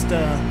I'll just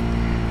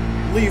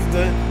leave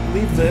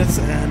this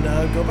and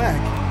go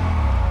back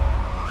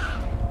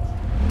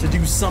to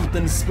do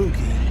something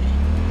spooky.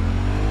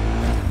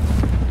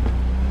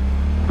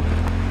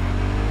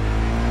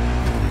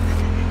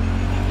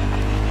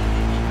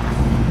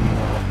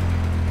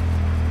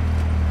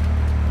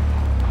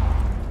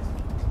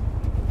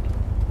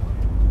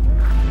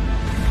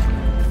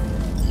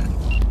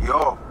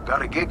 Yo,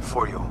 got a gig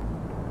for you.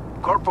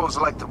 Corpos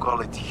like to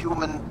call it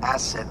human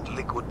asset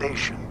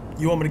liquidation.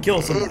 You want me to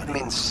kill somebody? It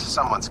means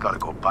someone's gotta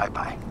go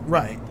bye-bye.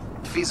 Right.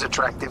 Fee's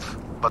attractive,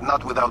 but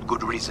not without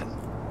good reason.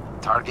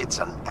 Target's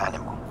an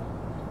animal.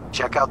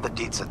 Check out the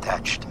deeds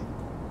attached.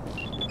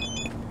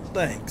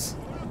 Thanks.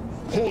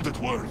 Hold it,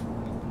 Word.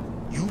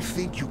 You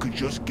think you could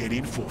just get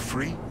in for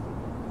free?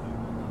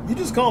 You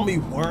just call me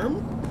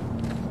Worm?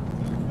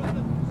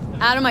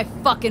 Out of my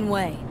fucking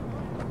way.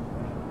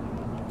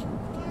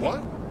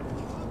 What?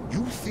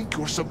 You think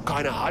you're some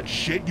kind of hot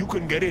shit you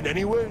can get in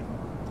anywhere?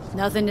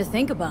 Nothing to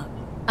think about.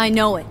 I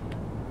know it.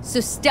 So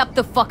step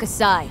the fuck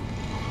aside.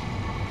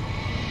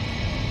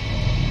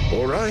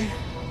 Alright.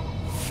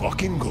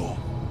 Fucking go.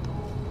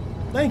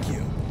 Thank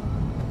you.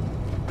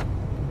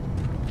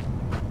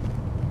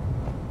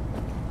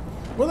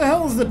 Where the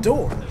hell is the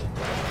door?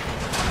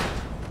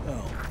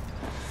 Oh.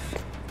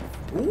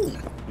 Ooh.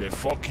 Yeah,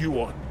 fuck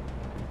you on.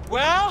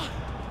 Well,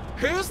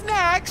 who's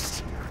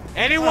next?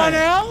 Anyone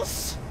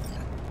else?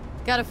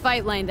 Got a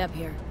fight lined up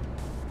here.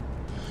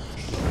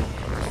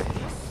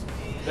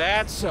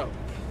 That's so.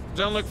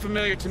 Don't look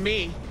familiar to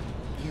me.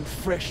 You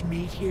fresh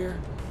meat here?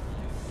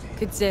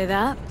 Could say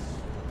that.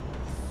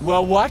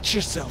 Well, watch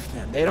yourself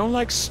then. They don't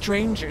like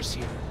strangers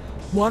here.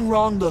 One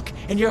wrong look,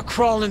 and you're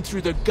crawling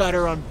through the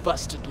gutter on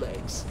busted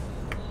legs.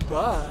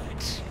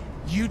 But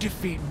you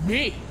defeat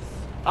me,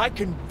 I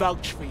can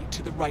vouch for you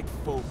to the right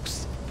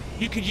folks.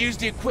 You could use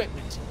the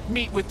equipment,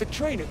 meet with the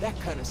trainer, that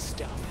kind of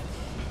stuff.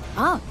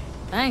 Oh,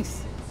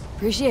 thanks.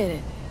 Appreciate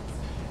it.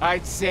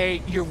 I'd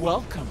say you're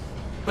welcome.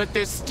 But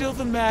there's still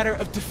the matter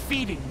of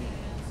defeating me.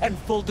 And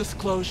full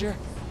disclosure,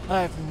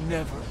 I've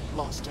never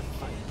lost a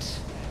fight.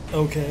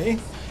 Okay.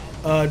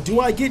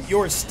 Do I get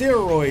your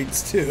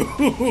steroids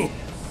too?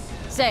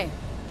 Say,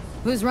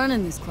 who's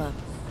running this club?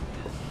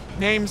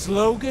 Name's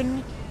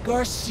Logan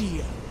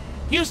Garcia.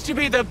 Used to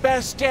be the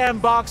best damn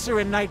boxer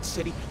in Night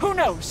City. Who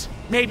knows?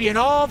 Maybe in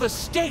all the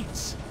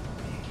states.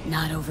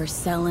 Not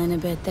overselling a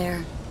bit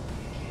there?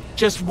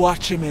 Just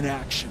watch him in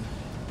action.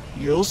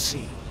 You'll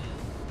see.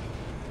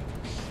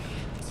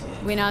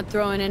 We not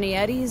throwing any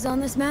eddies on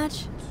this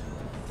match?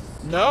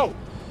 No.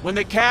 When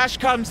the cash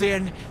comes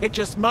in, it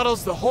just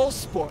muddles the whole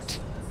sport.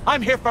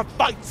 I'm here for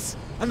fights,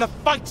 and the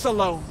fights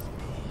alone.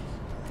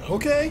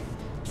 Okay.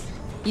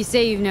 You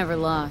say you've never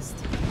lost.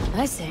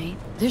 I say,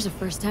 there's a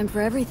first time for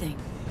everything.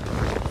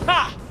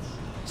 Ha!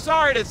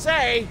 Sorry to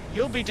say,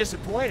 you'll be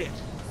disappointed.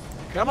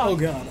 Come on. Oh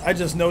god, I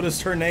just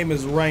noticed her name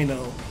is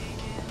Rhino.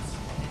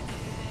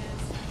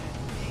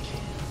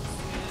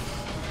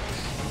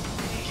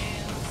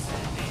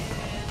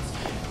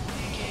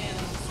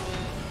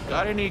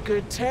 Got any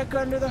good tech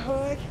under the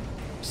hood?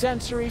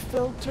 Sensory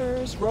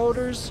filters,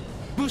 rotors,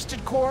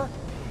 boosted core?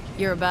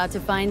 You're about to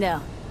find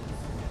out.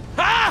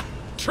 Ha!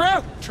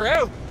 True,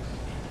 true.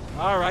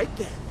 All right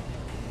then.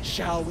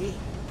 Shall we?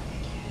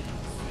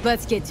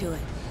 Let's get to it.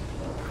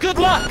 Good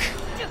luck!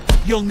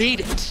 You'll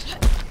need it.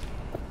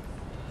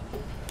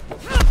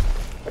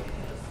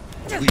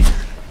 Weird.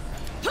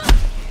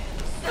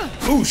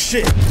 Oh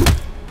shit!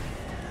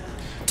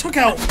 Took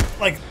out,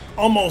 like,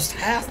 almost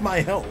half my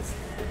health.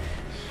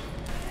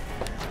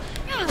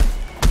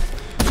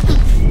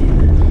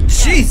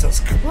 Jesus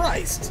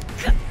Christ!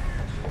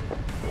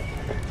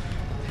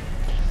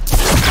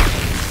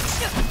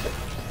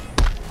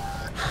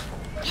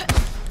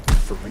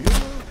 For real?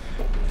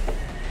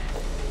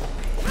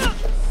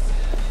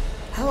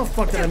 How the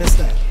fuck did I miss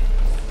that?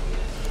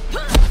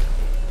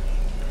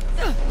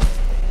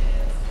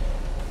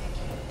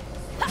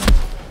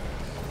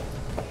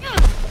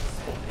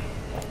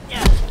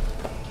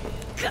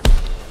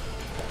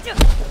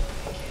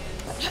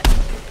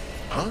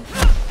 Huh?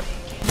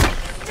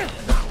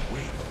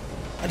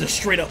 I just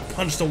straight up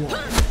punched the wall.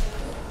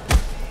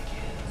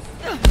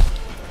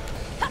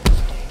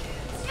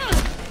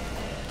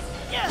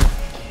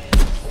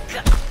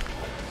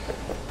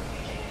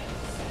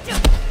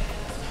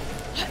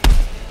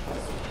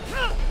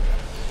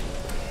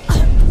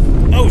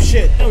 Oh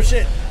shit, oh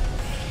shit.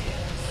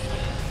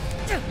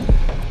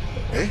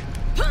 Okay.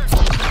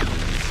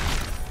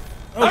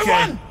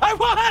 I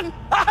won!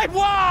 I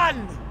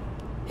won!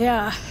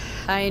 Yeah,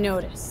 I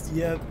noticed.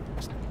 Yeah.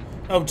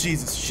 Oh,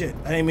 Jesus, shit.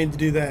 I didn't mean to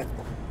do that.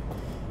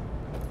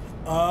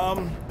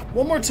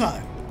 One more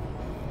time.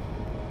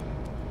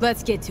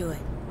 Let's get to it.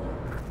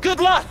 Good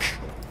luck!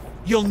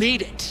 You'll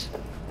need it.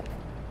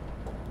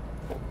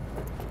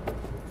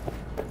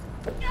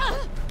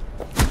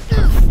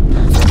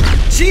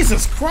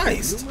 Jesus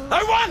Christ!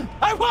 I won!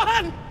 I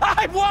won!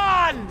 I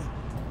won!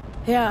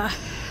 Yeah,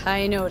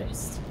 I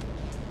noticed.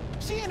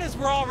 Seeing as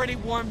we're already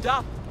warmed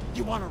up,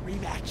 you want a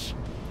rematch?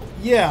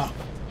 Yeah.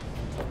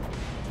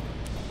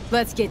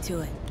 Let's get to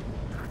it.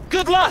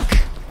 Good luck!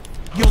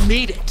 You'll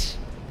need it.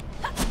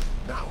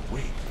 Now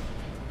wait.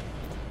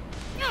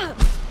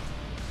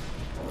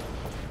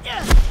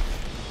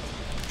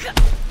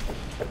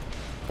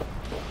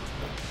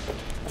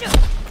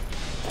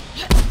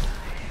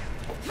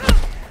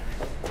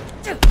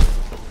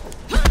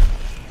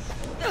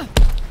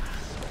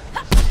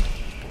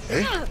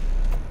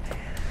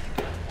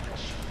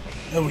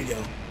 There we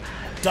go.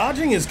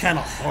 Dodging is kind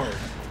of hard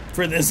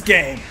for this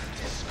game.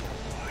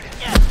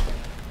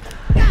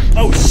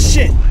 Oh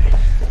shit!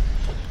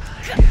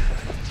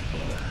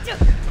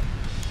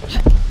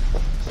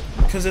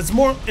 Because it's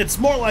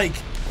more like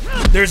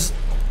there's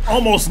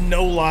almost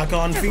no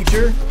lock-on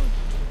feature.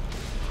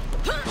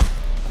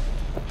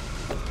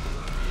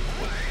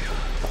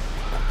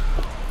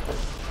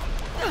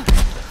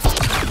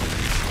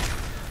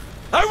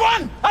 I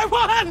won! I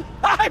won!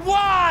 I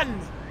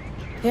won!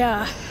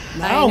 Yeah,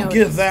 Now I'll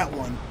give that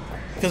one.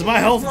 Because my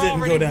health We're didn't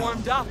go already down.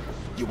 warmed up.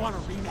 You want a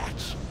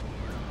rematch?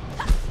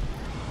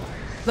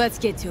 Let's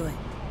get to it.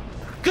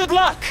 Good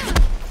luck!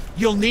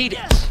 You'll need it.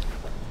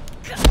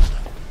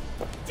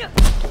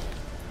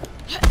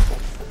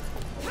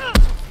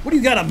 What do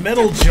you got, a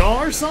metal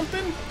jaw or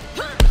something?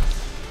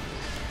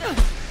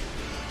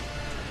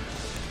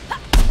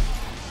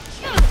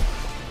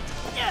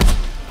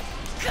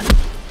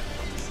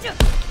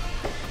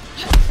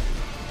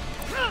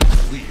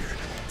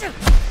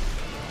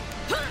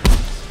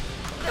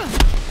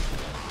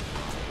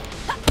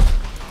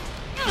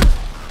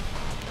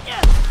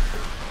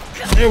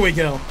 There we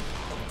go.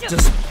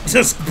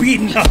 Just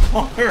beating up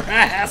on her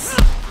ass.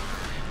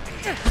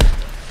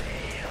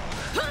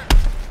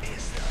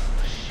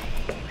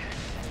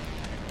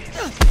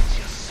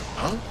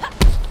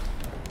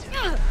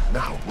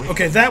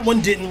 Okay, that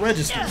one didn't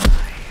register.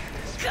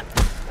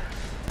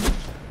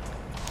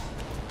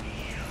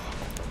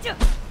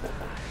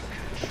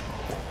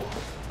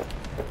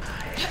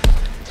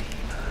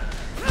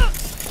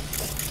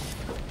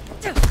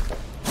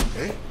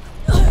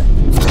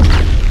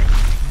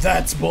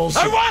 That's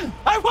bullshit. I won!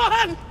 I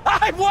won!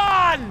 I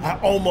won! I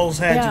almost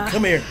had you.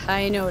 Come here.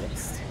 I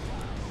noticed.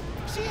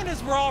 Seeing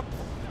as we're all...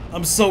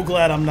 I'm so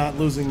glad I'm not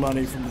losing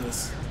money from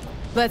this.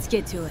 Let's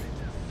get to it.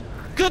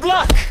 Good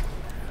luck!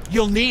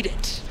 You'll need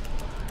it.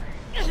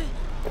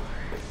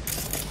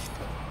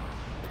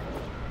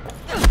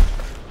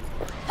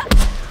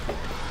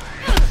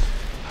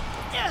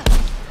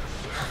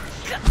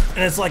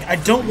 And it's like, I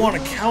don't want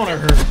to counter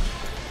her.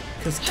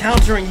 Because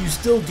countering, you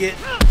still get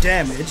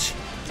damage.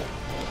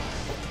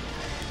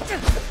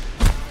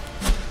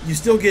 You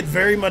still get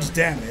very much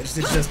damage.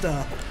 It's just,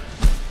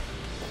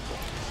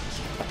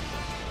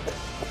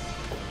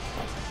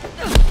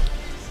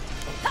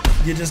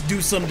 you just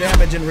do some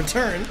damage in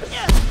return.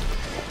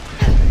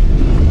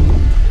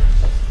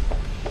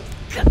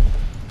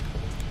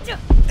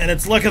 And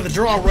it's luck of the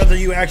draw whether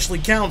you actually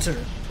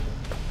counter.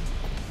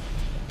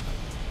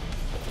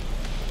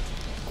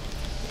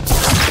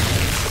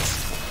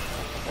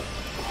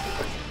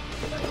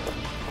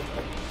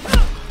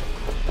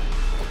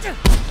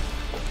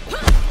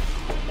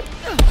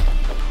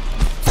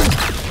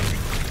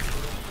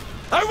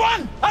 I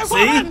won! I See?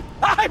 won!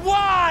 I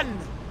won!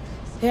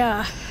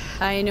 Yeah,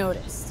 I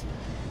noticed.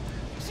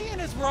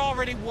 Seeing as we're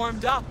already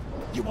warmed up,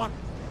 you want...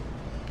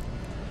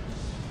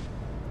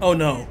 Oh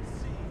no.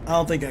 I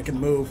don't think I can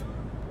move.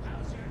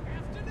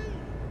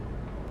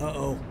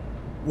 Uh-oh.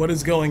 What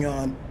is going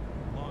on?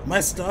 Am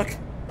I stuck?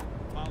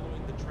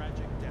 Following the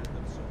tragic death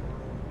of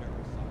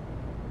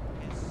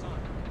Arasaka, his son,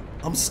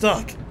 I'm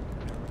stuck.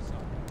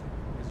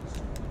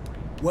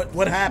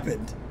 What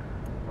happened?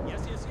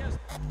 Yes.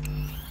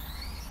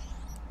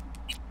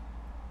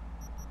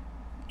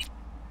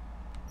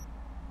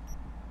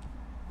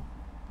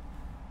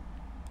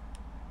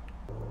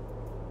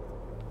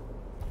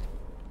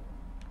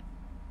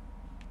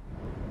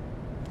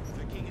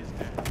 The king is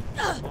dead.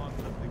 Long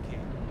live the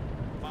king.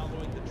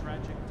 Following the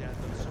tragic death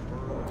of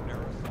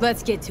Arasaka.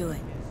 Let's get to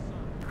it.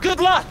 Good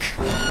luck!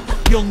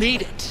 You'll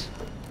need it.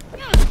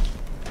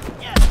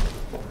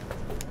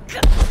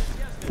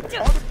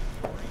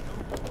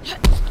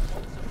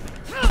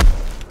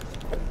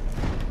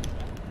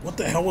 What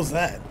the hell was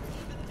that?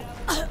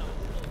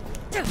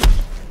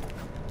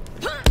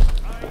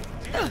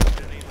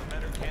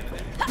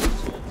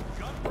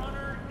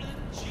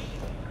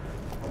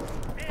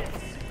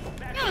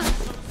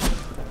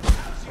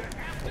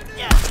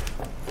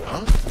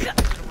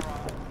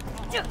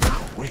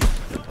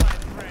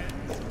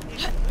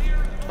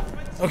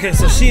 Okay,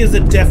 so she is the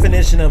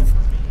definition of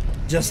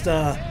just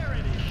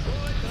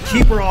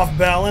keep her off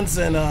balance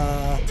and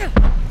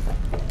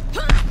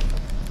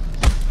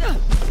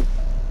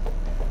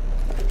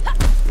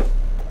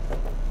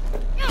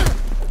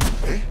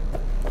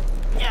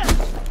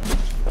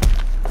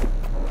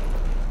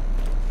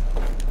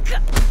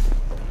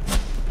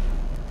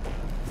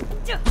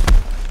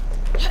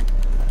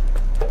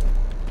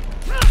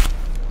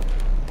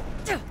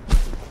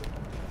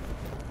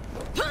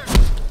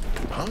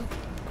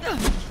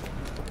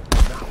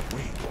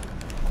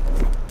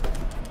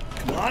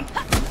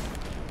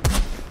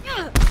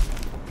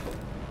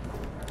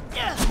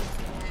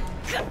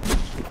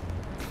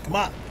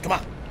Come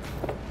on.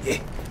 Yeah.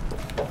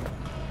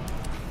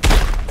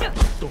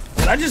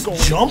 Did I just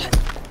jump?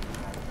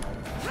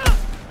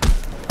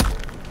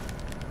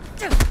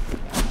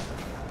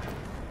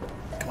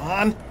 Come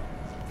on.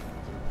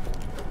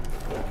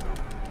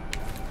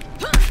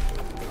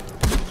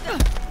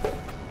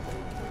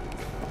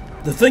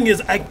 The thing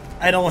is, I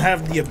don't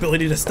have the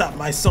ability to stop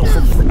myself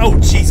from... Oh,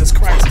 Jesus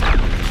Christ.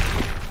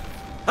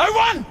 I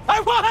won!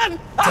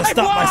 To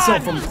stop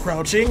myself from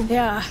crouching?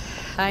 Yeah,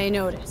 I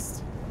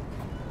noticed.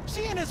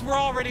 Seeing as we're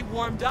already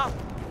warmed up,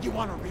 you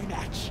want a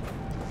rematch?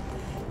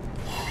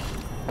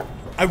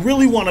 I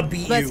really want to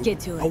beat you. Let's get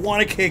to it. I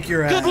want to kick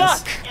your ass. Good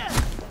luck!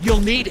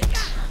 You'll need it.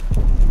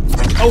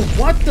 Oh,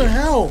 what the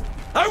hell?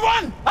 I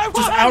won!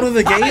 Just out of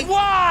the gate? I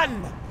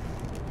won!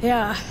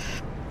 Yeah.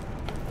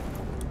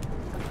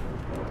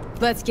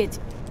 Let's get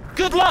to it.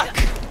 Good luck!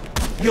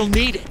 You'll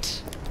need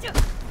it.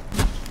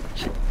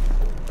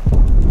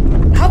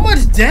 How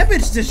much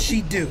damage does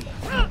she do?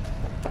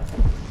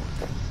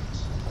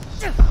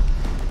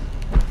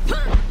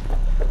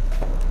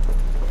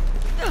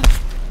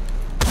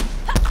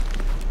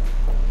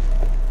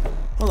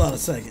 Hold on a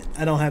second.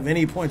 I don't have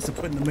any points to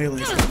put in the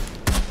melee stuff.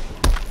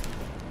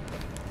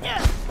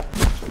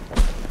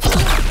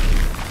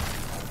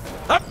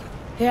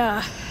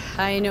 Yeah,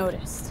 I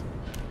noticed.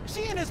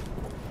 Seeing as...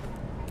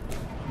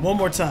 One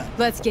more time.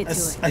 Let's get to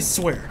it. I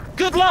swear.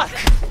 Good luck!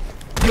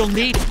 You'll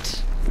need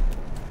it.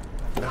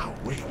 Now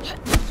wait.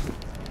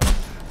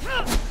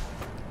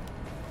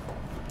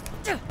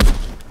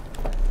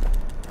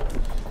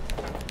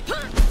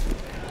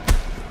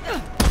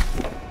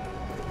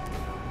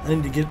 I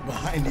need to get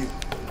behind you.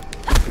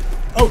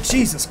 Oh,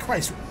 Jesus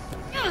Christ.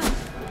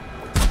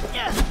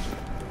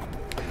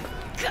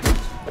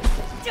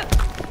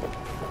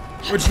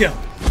 Where'd you go?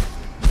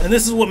 And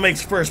this is what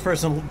makes first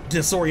person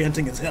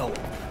disorienting as hell.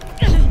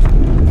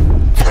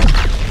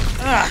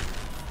 Ah!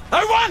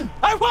 I won!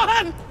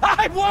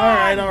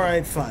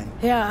 Alright, fine.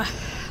 Yeah,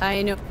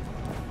 I know.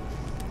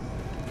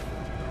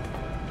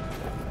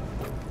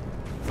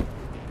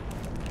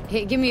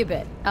 Hey, give me a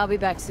bit. I'll be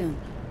back soon.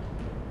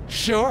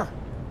 Sure.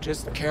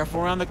 Just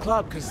careful around the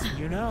club, because,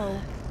 you know,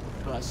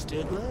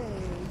 busted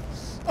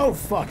legs. Oh,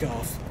 fuck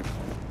off.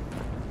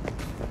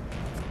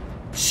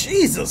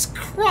 Jesus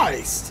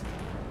Christ!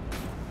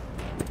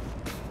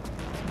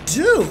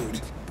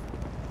 Dude!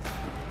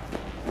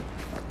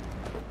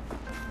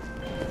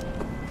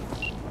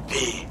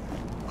 V,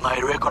 my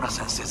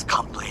reconnaissance is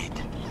complete.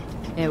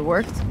 It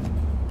worked?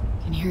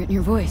 I can hear it in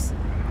your voice.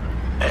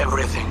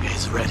 Everything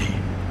is ready.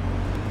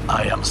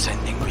 I am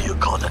sending you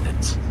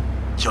coordinates.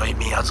 Join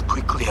me as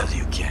quickly as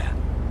you can.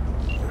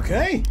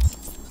 Okay.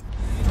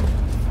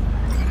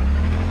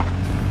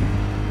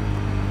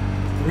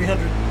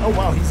 300. Oh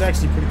wow, he's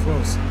actually pretty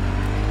close.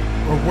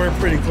 Or we're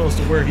pretty close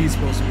to where he's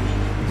supposed to be.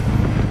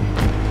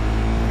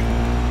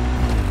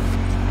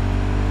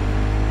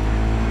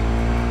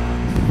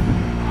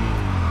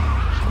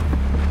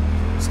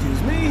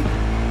 Excuse me.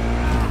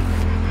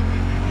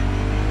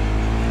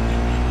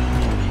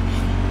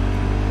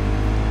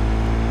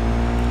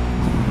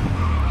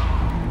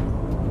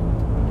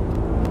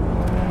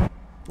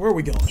 Where are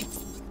we going?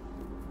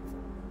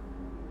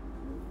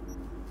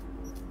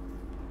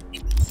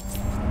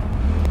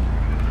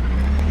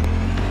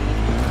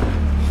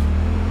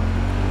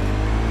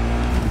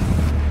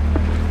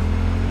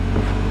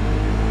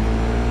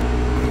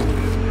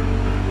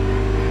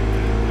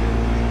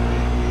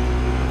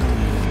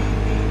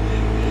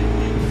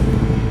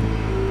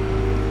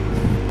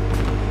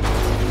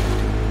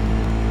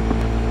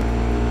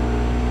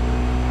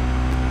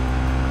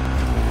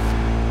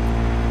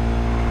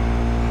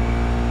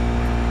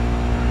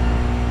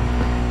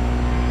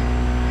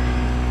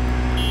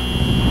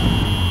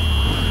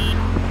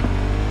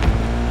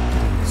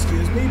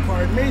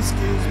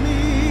 Excuse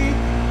me.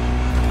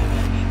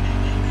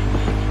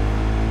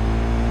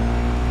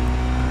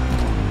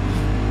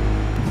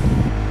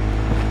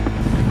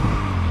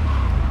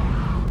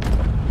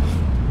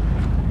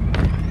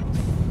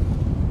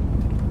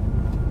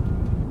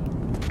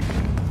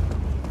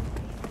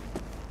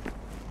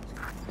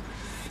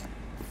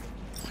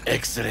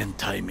 Excellent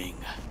timing.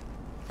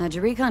 How'd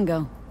your recon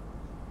go?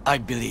 I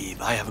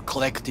believe I have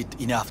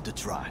collected enough to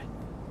try.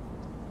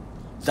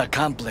 The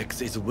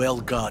complex is well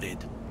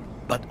guarded,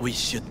 but we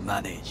should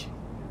manage.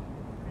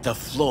 The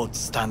floats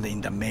stand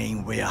in the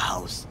main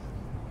warehouse.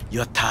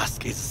 Your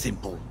task is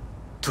simple: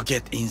 to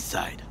get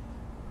inside.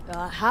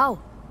 How?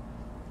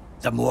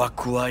 The more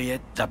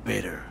quiet, the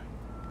better.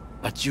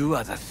 But you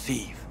are the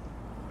thief.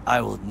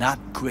 I will not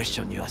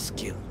question your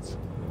skills.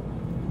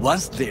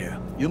 Once there,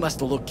 you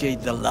must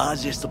locate the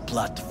largest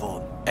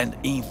platform and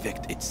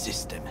infect its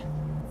system.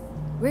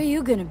 Where are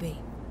you gonna be?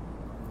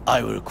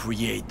 I will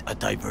create a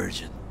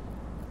diversion.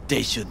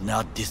 They should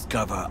not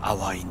discover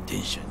our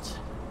intentions.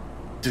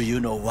 Do you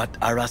know what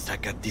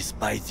Arasaka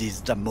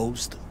despises the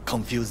most,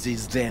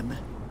 confuses them?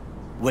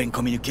 When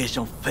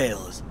communication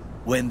fails,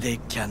 when they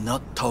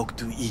cannot talk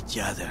to each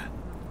other,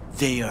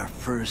 they are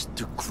first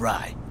to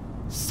cry,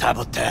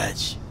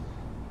 sabotage.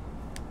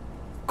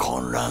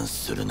 混乱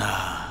する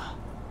な.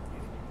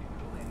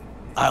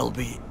 I'll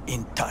be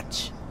in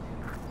touch.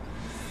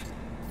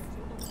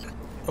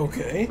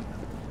 Okay.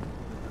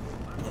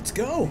 Let's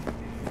go.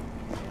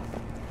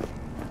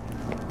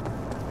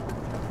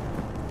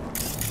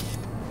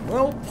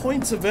 Well,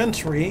 points of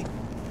entry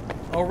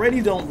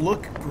already don't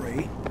look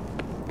great.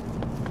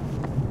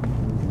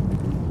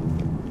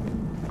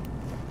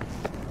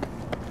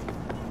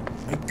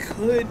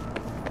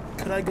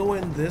 Could I go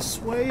in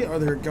this way? Are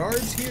there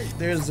guards here?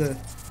 There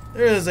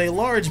is a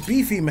large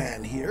beefy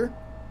man here.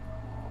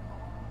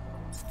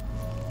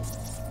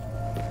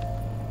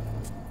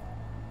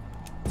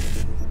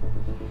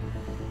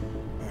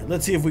 Alright,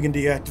 let's see if we can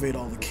deactivate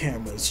all the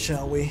cameras,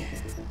 shall we?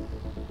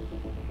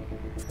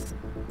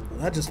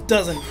 That just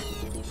doesn't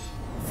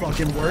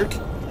fucking work.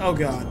 Oh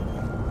god.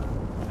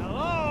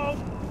 Hello?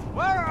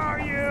 Where are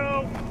you?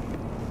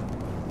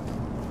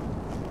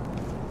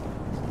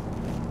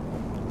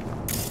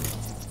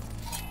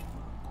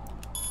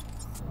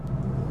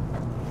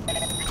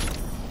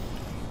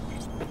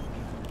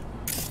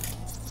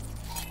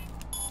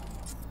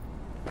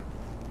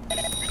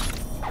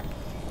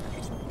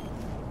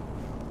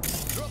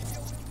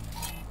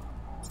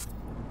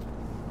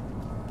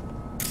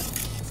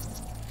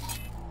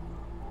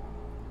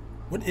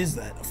 What is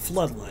that? A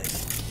floodlight.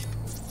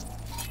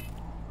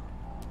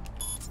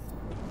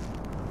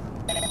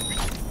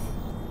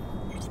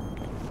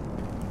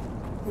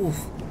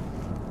 Oof.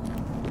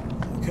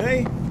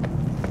 Okay.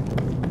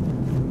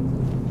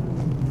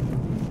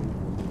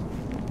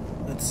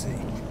 Let's see.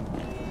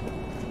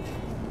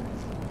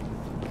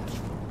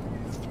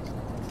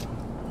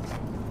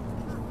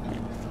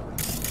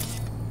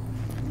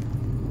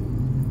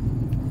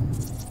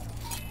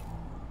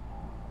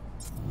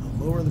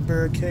 I'll lower the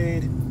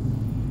barricade.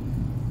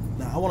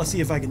 I want to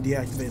see if I can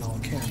deactivate all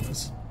the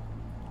cameras.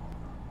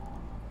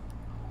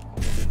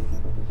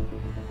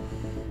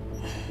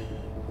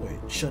 Wait,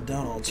 shut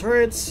down all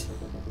turrets.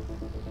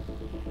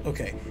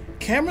 Okay,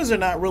 cameras are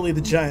not really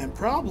the giant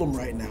problem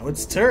right now.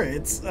 It's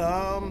turrets.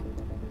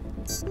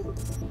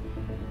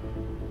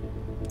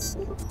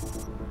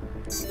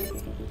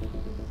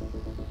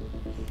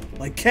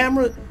 Like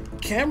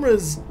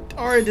cameras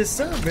are a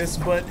disservice,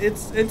 but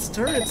it's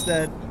turrets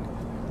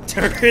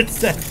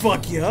that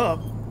fuck you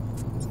up.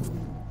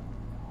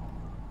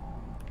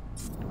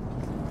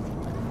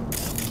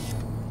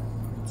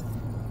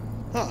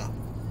 Huh.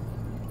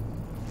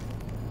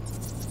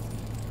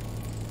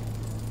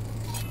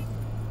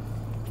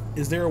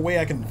 Is there a way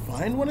I can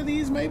find one of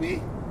these,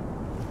 maybe?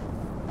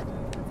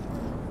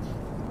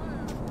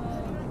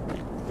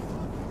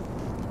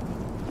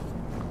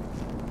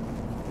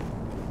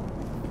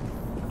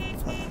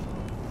 Huh.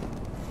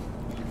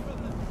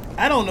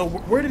 I don't know.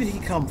 Where did he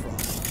come from?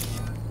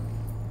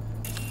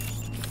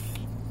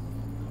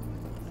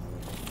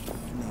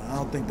 No, I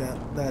don't think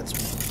that's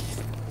one.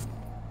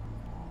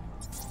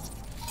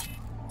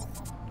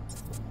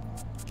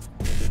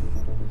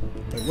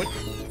 Wait, what?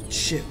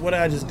 Shit, what did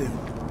I just do?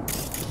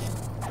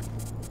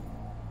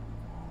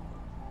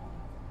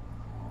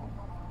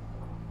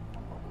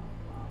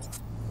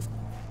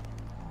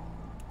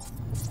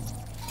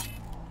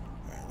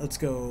 Alright, let's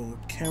go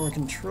camera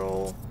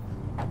control.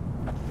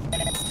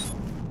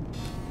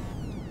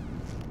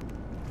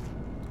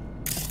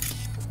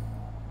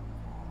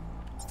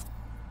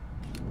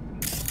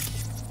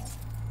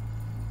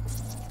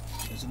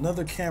 There's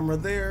another camera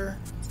there.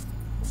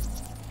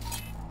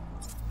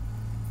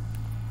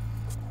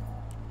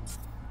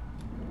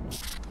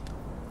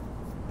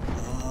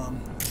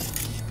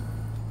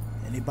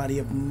 Anybody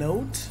of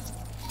note?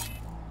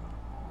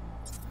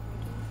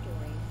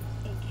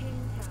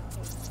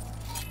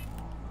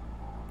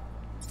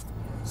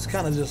 It's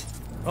kind of just...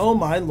 Oh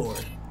my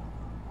lord.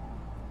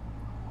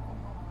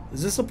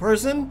 Is this a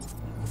person?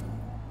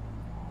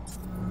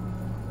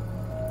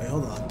 Wait,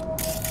 hold on.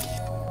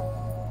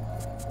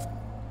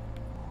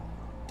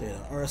 Data.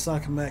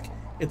 Arasaka mech.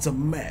 It's a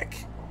mech.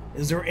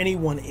 Is there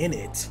anyone in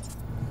it?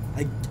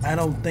 I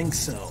don't think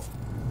so.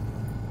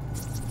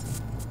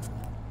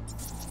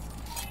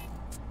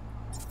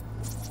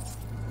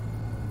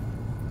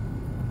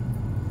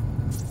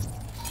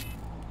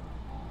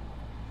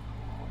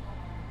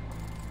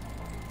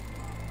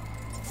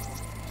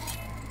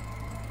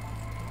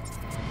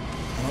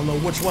 I don't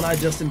know which one I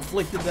just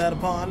inflicted that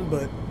upon,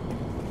 but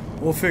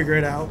we'll figure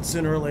it out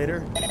sooner or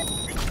later.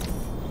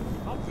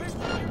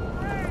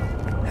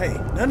 Hey,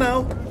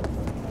 no.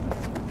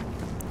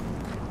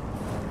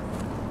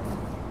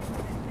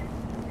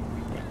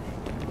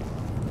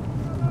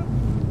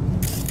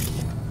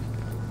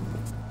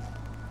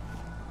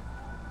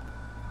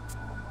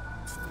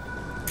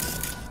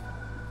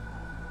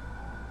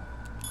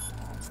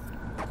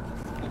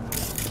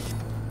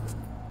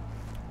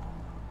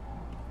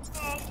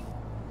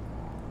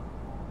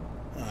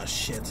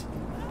 shit.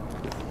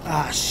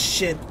 Ah,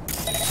 shit.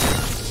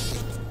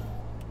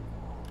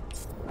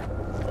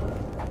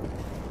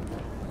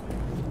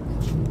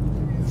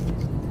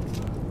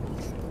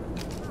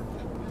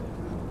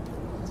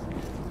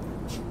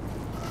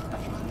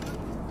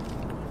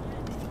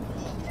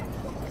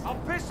 I'll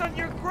piss on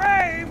your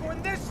grave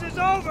when this is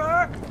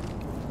over!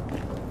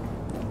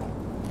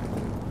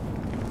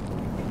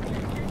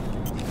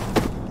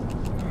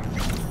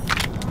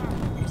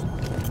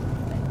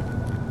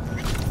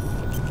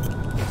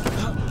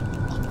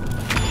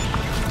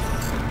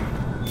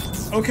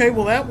 Okay,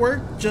 well that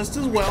worked just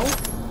as well.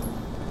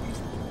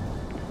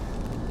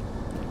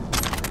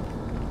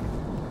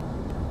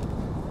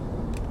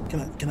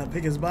 Can I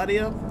pick his body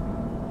up?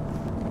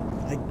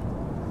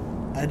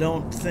 I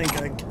don't think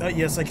I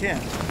yes I can.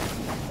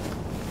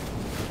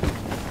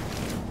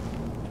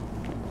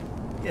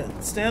 Yeah,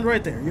 stand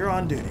right there. You're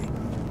on duty.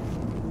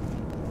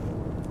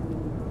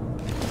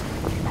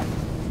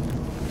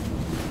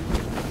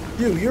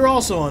 You're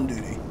also on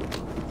duty.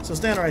 So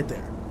stand right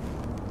there.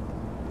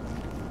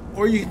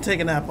 Or you can take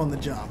a nap on the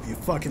job, you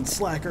fucking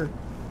slacker.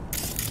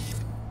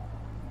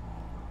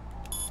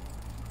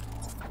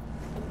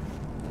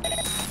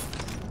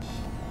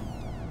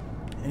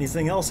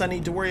 Anything else I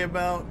need to worry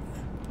about?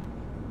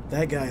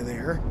 That guy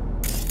there.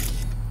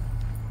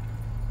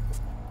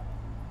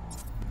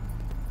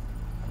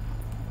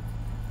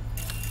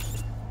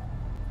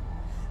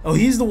 Oh,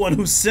 he's the one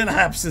whose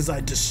synapses I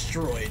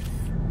destroyed.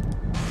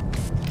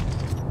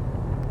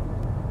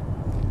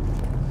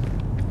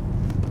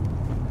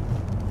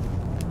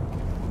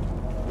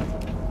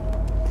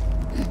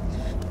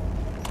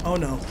 Oh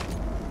no.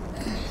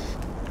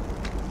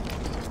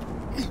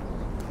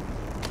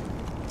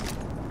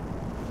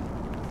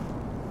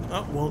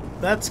 Oh, well,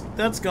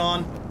 that's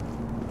gone.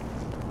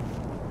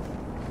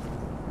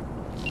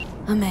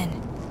 I'm in.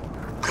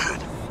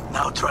 Good.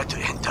 Now try to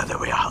enter the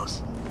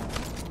warehouse.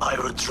 I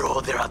will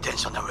draw their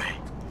attention away.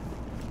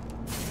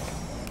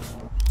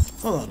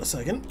 Hold on a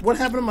second. What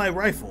happened to my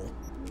rifle?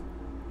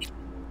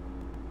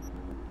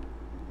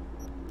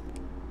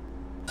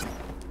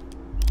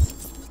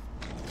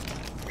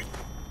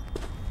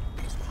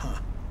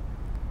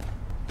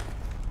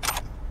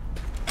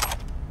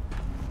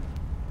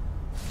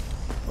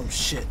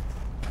 Shit.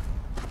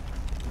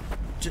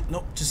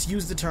 Nope, just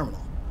use the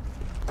terminal.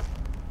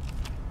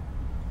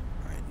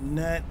 Alright,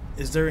 net.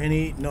 Is there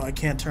any... No, I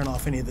can't turn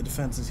off any of the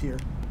defenses here.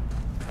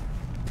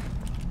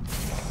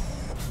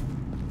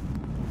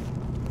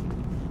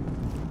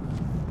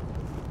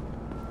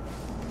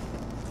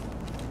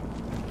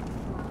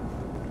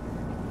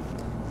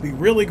 It'd be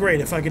really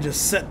great if I could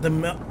just set the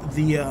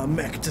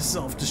mech to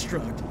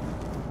self-destruct.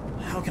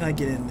 How can I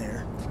get in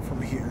there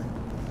from here?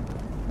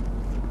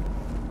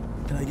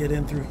 Can I get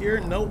in through here?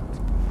 Nope.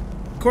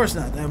 Of course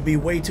not. That would be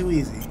way too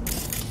easy.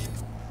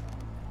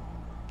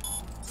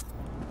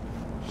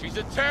 She's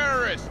a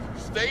terrorist!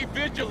 Stay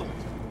vigilant!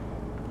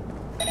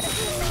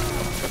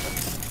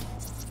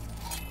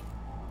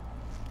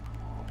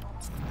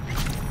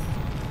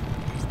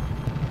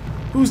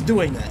 Who's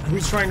doing that?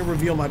 Who's trying to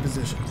reveal my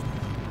position?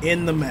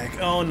 In the mech.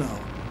 Oh no.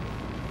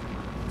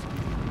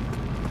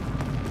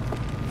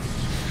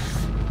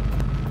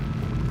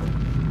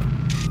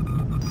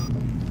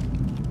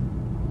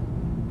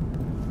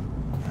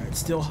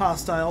 Still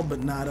hostile,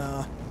 but not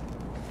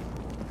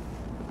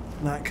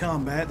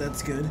combat.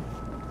 That's good.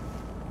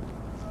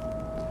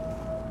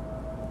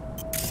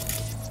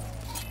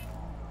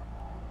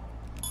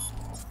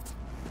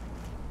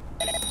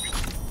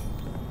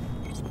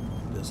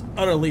 Just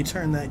utterly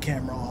turn that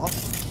camera off.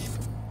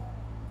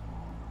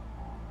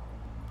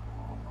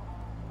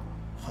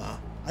 Huh.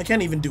 I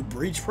can't even do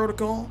breach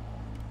protocol.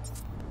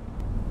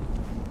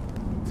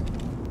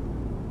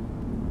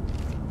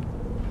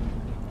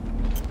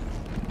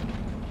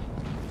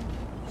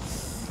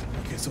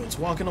 So it's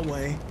walking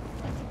away.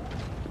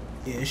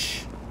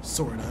 Ish.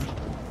 Sorta.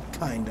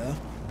 Kinda.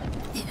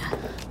 Yeah.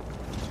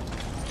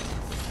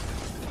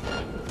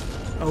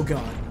 Oh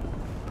god.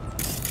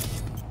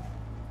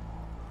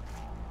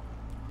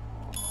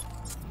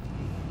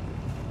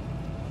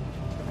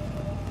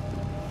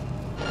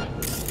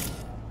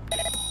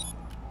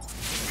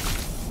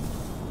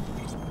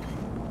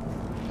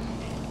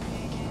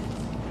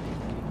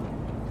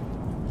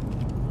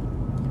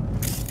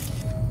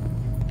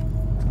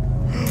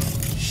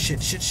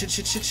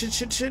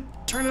 Shit.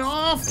 Turn it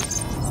off.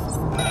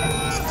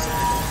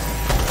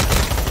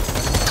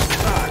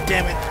 Ah,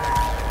 damn it.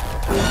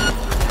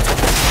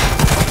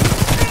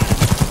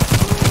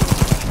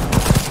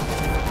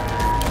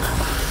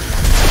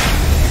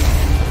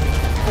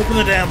 Open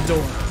the damn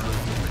door.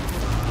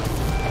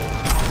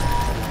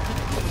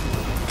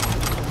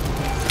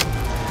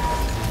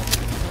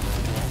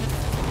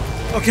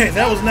 Okay,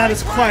 that was not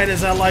as quiet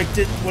as I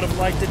would have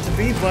liked it to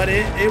be, but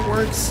it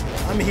works.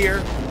 I'm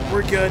here.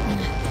 We're good.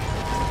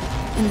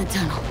 In the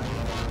tunnel.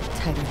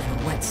 Tighter than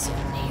a wetsuit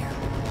in here.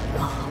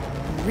 Oh,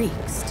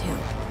 reeks too.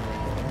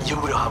 You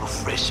will have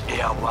fresh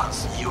air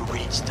once you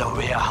reach the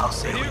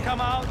warehouse area. Can you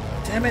come out?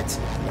 Damn it.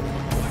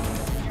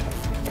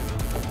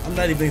 I'm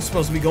not even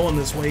supposed to be going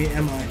this way,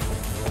 am I?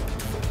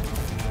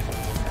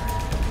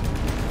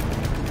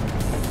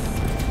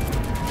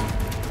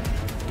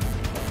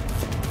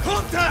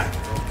 Contact!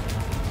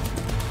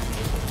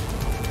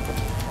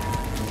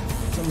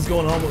 Something's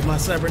going on with my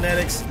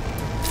cybernetics.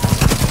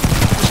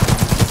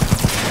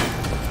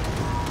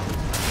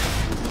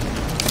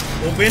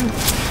 Open.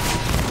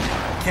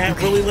 Can't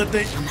really let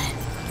the...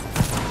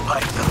 By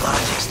the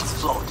largest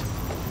float,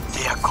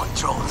 they are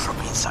controlled from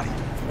inside.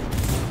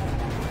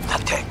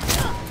 That tech,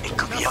 it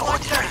could be an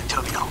ordinary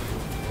terminal.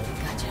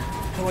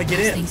 How do I get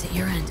in? Things at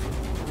your end.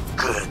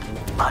 Good.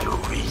 I will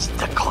reach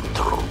the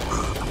control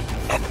room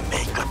and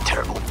make a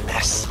terrible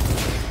mess.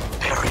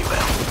 Very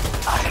well.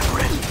 I am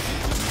ready.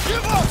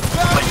 Give up,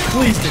 But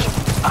please do.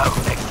 I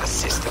will make the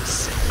system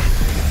sick.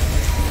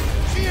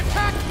 She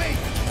attacked me!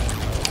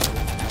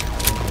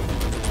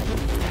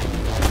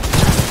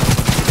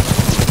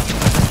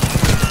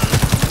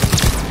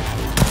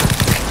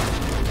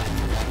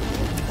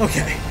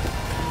 Okay.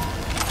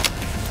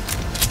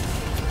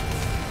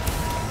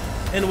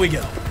 In we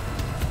go.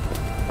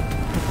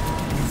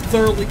 We've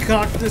thoroughly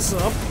cocked this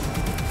up.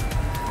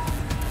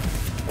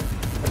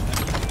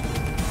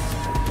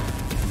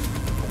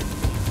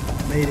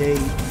 Made a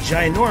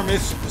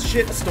ginormous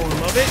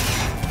shitstorm of it.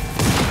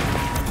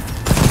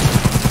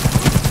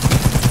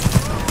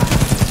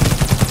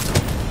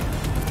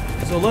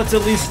 So let's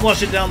at least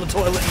flush it down the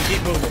toilet and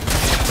keep moving.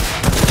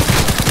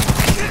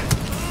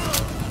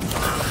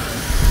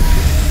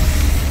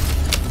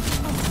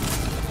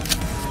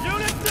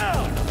 Unit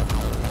down!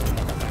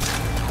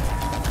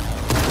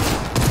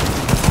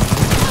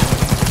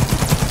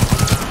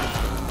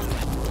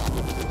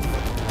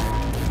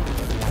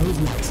 Who's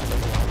next?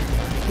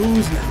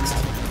 Who's next?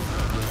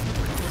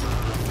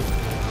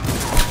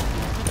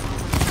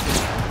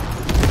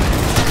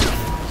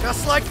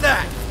 Just like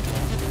that!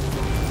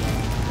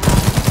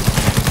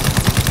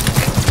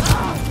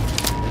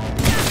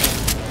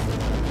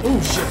 Oh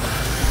shit.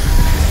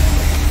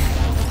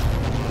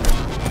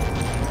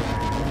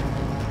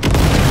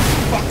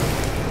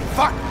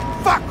 Fuck!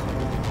 Fuck!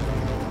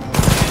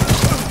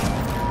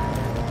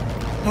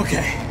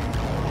 Okay.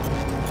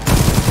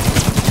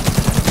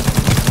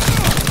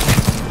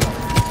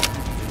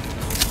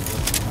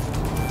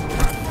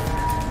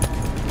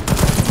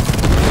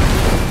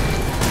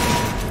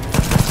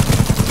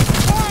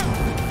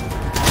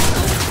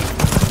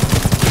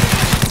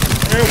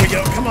 There we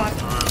go, come on.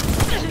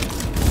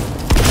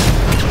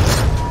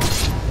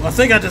 Well, I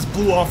think I just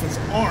blew off his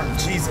arm,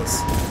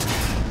 Jesus.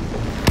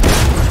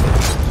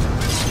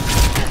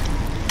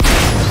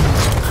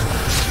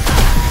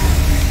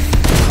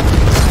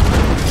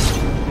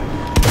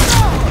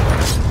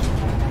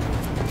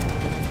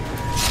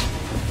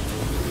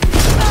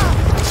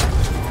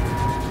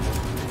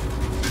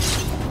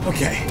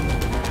 Okay.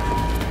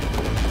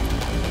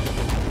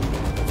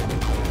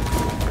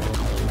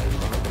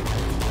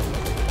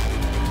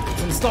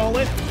 Let's install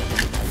it.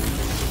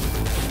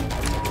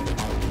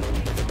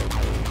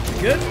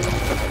 Good.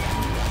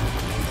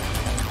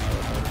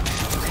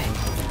 Okay.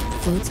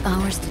 Float's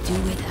ours to do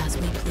with as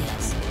we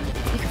please.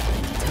 We could fly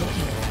to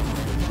Tokyo if we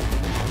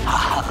want.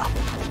 Haha,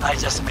 I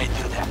just made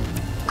you that.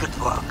 Good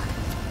work.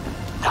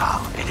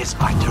 Now it is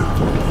my turn.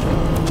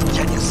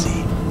 Can you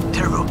see?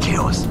 Terrible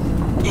chaos.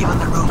 Even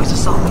the roof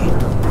is solid.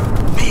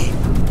 Me,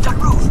 the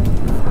roof.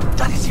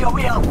 That is your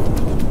will.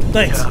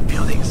 Thanks. There are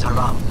buildings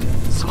around.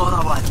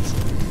 Smaller ones.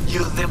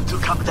 Use them to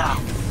come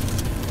down.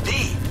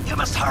 B, you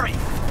must hurry.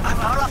 I'm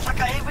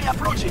Arasaka heavily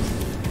approaching.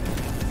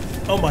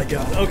 Oh my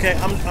god. Okay,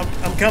 I'm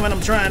coming.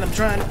 I'm trying.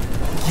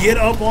 Get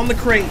up on the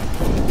crate.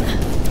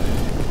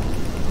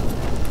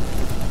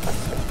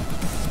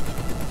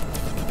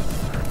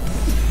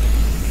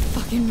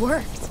 Fucking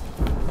worked.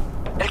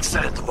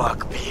 Excellent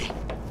work, B.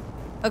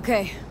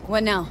 Okay,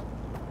 what now?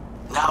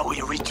 Now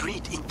we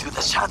retreat into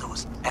the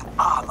shadows and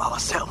arm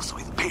ourselves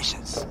with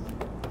patience.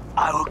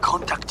 I will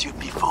contact you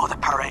before the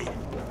parade.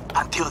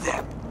 Until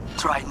then,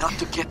 try not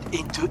to get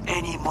into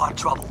any more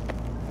trouble.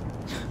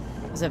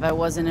 As if I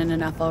wasn't in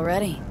enough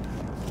already.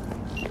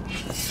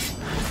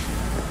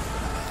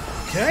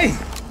 Okay.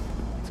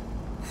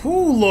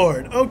 Whew,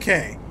 Lord.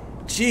 Okay.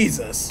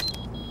 Jesus.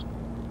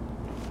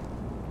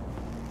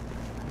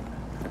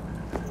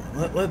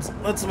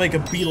 Let's make a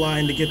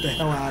beeline to get the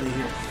hell out of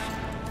here,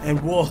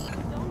 and we'll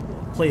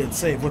play it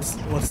safe.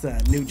 What's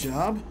that? New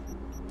job?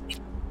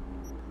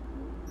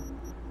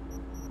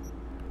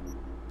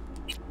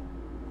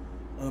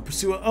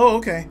 Pursue. Oh,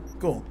 okay.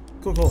 Cool.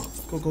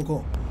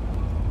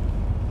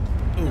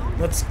 Ooh,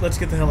 let's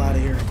get the hell out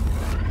of here.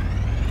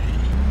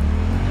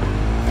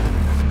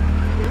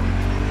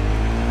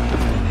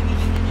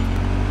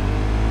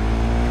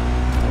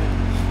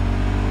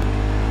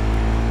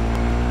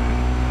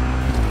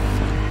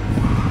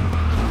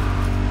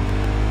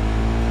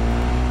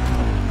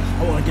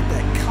 I want to get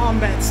that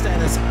combat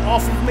status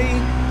off of me.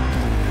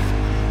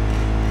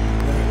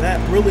 That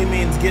really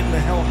means getting the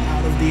hell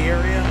out of the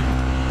area.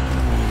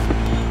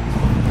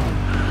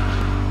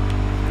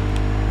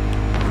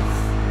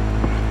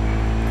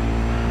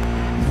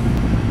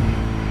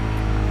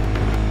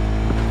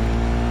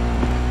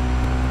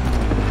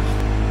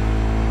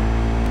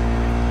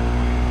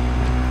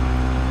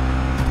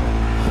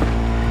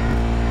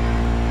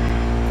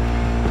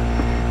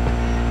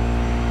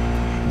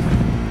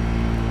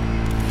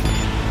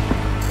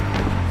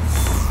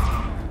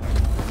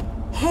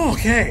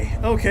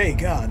 Okay,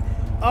 God.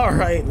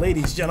 Alright,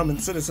 ladies, gentlemen,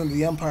 citizens of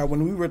the Empire,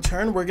 when we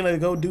return, we're gonna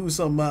go do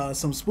some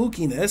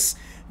spookiness.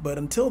 But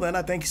until then,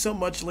 I thank you so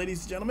much,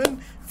 ladies and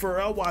gentlemen,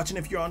 for watching.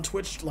 If you're on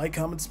Twitch, like,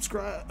 comment,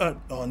 subscribe.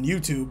 On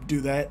YouTube,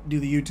 do that. Do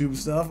the YouTube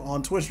stuff.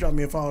 On Twitch, drop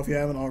me a follow if you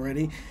haven't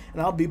already.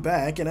 And I'll be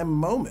back in a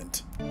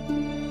moment.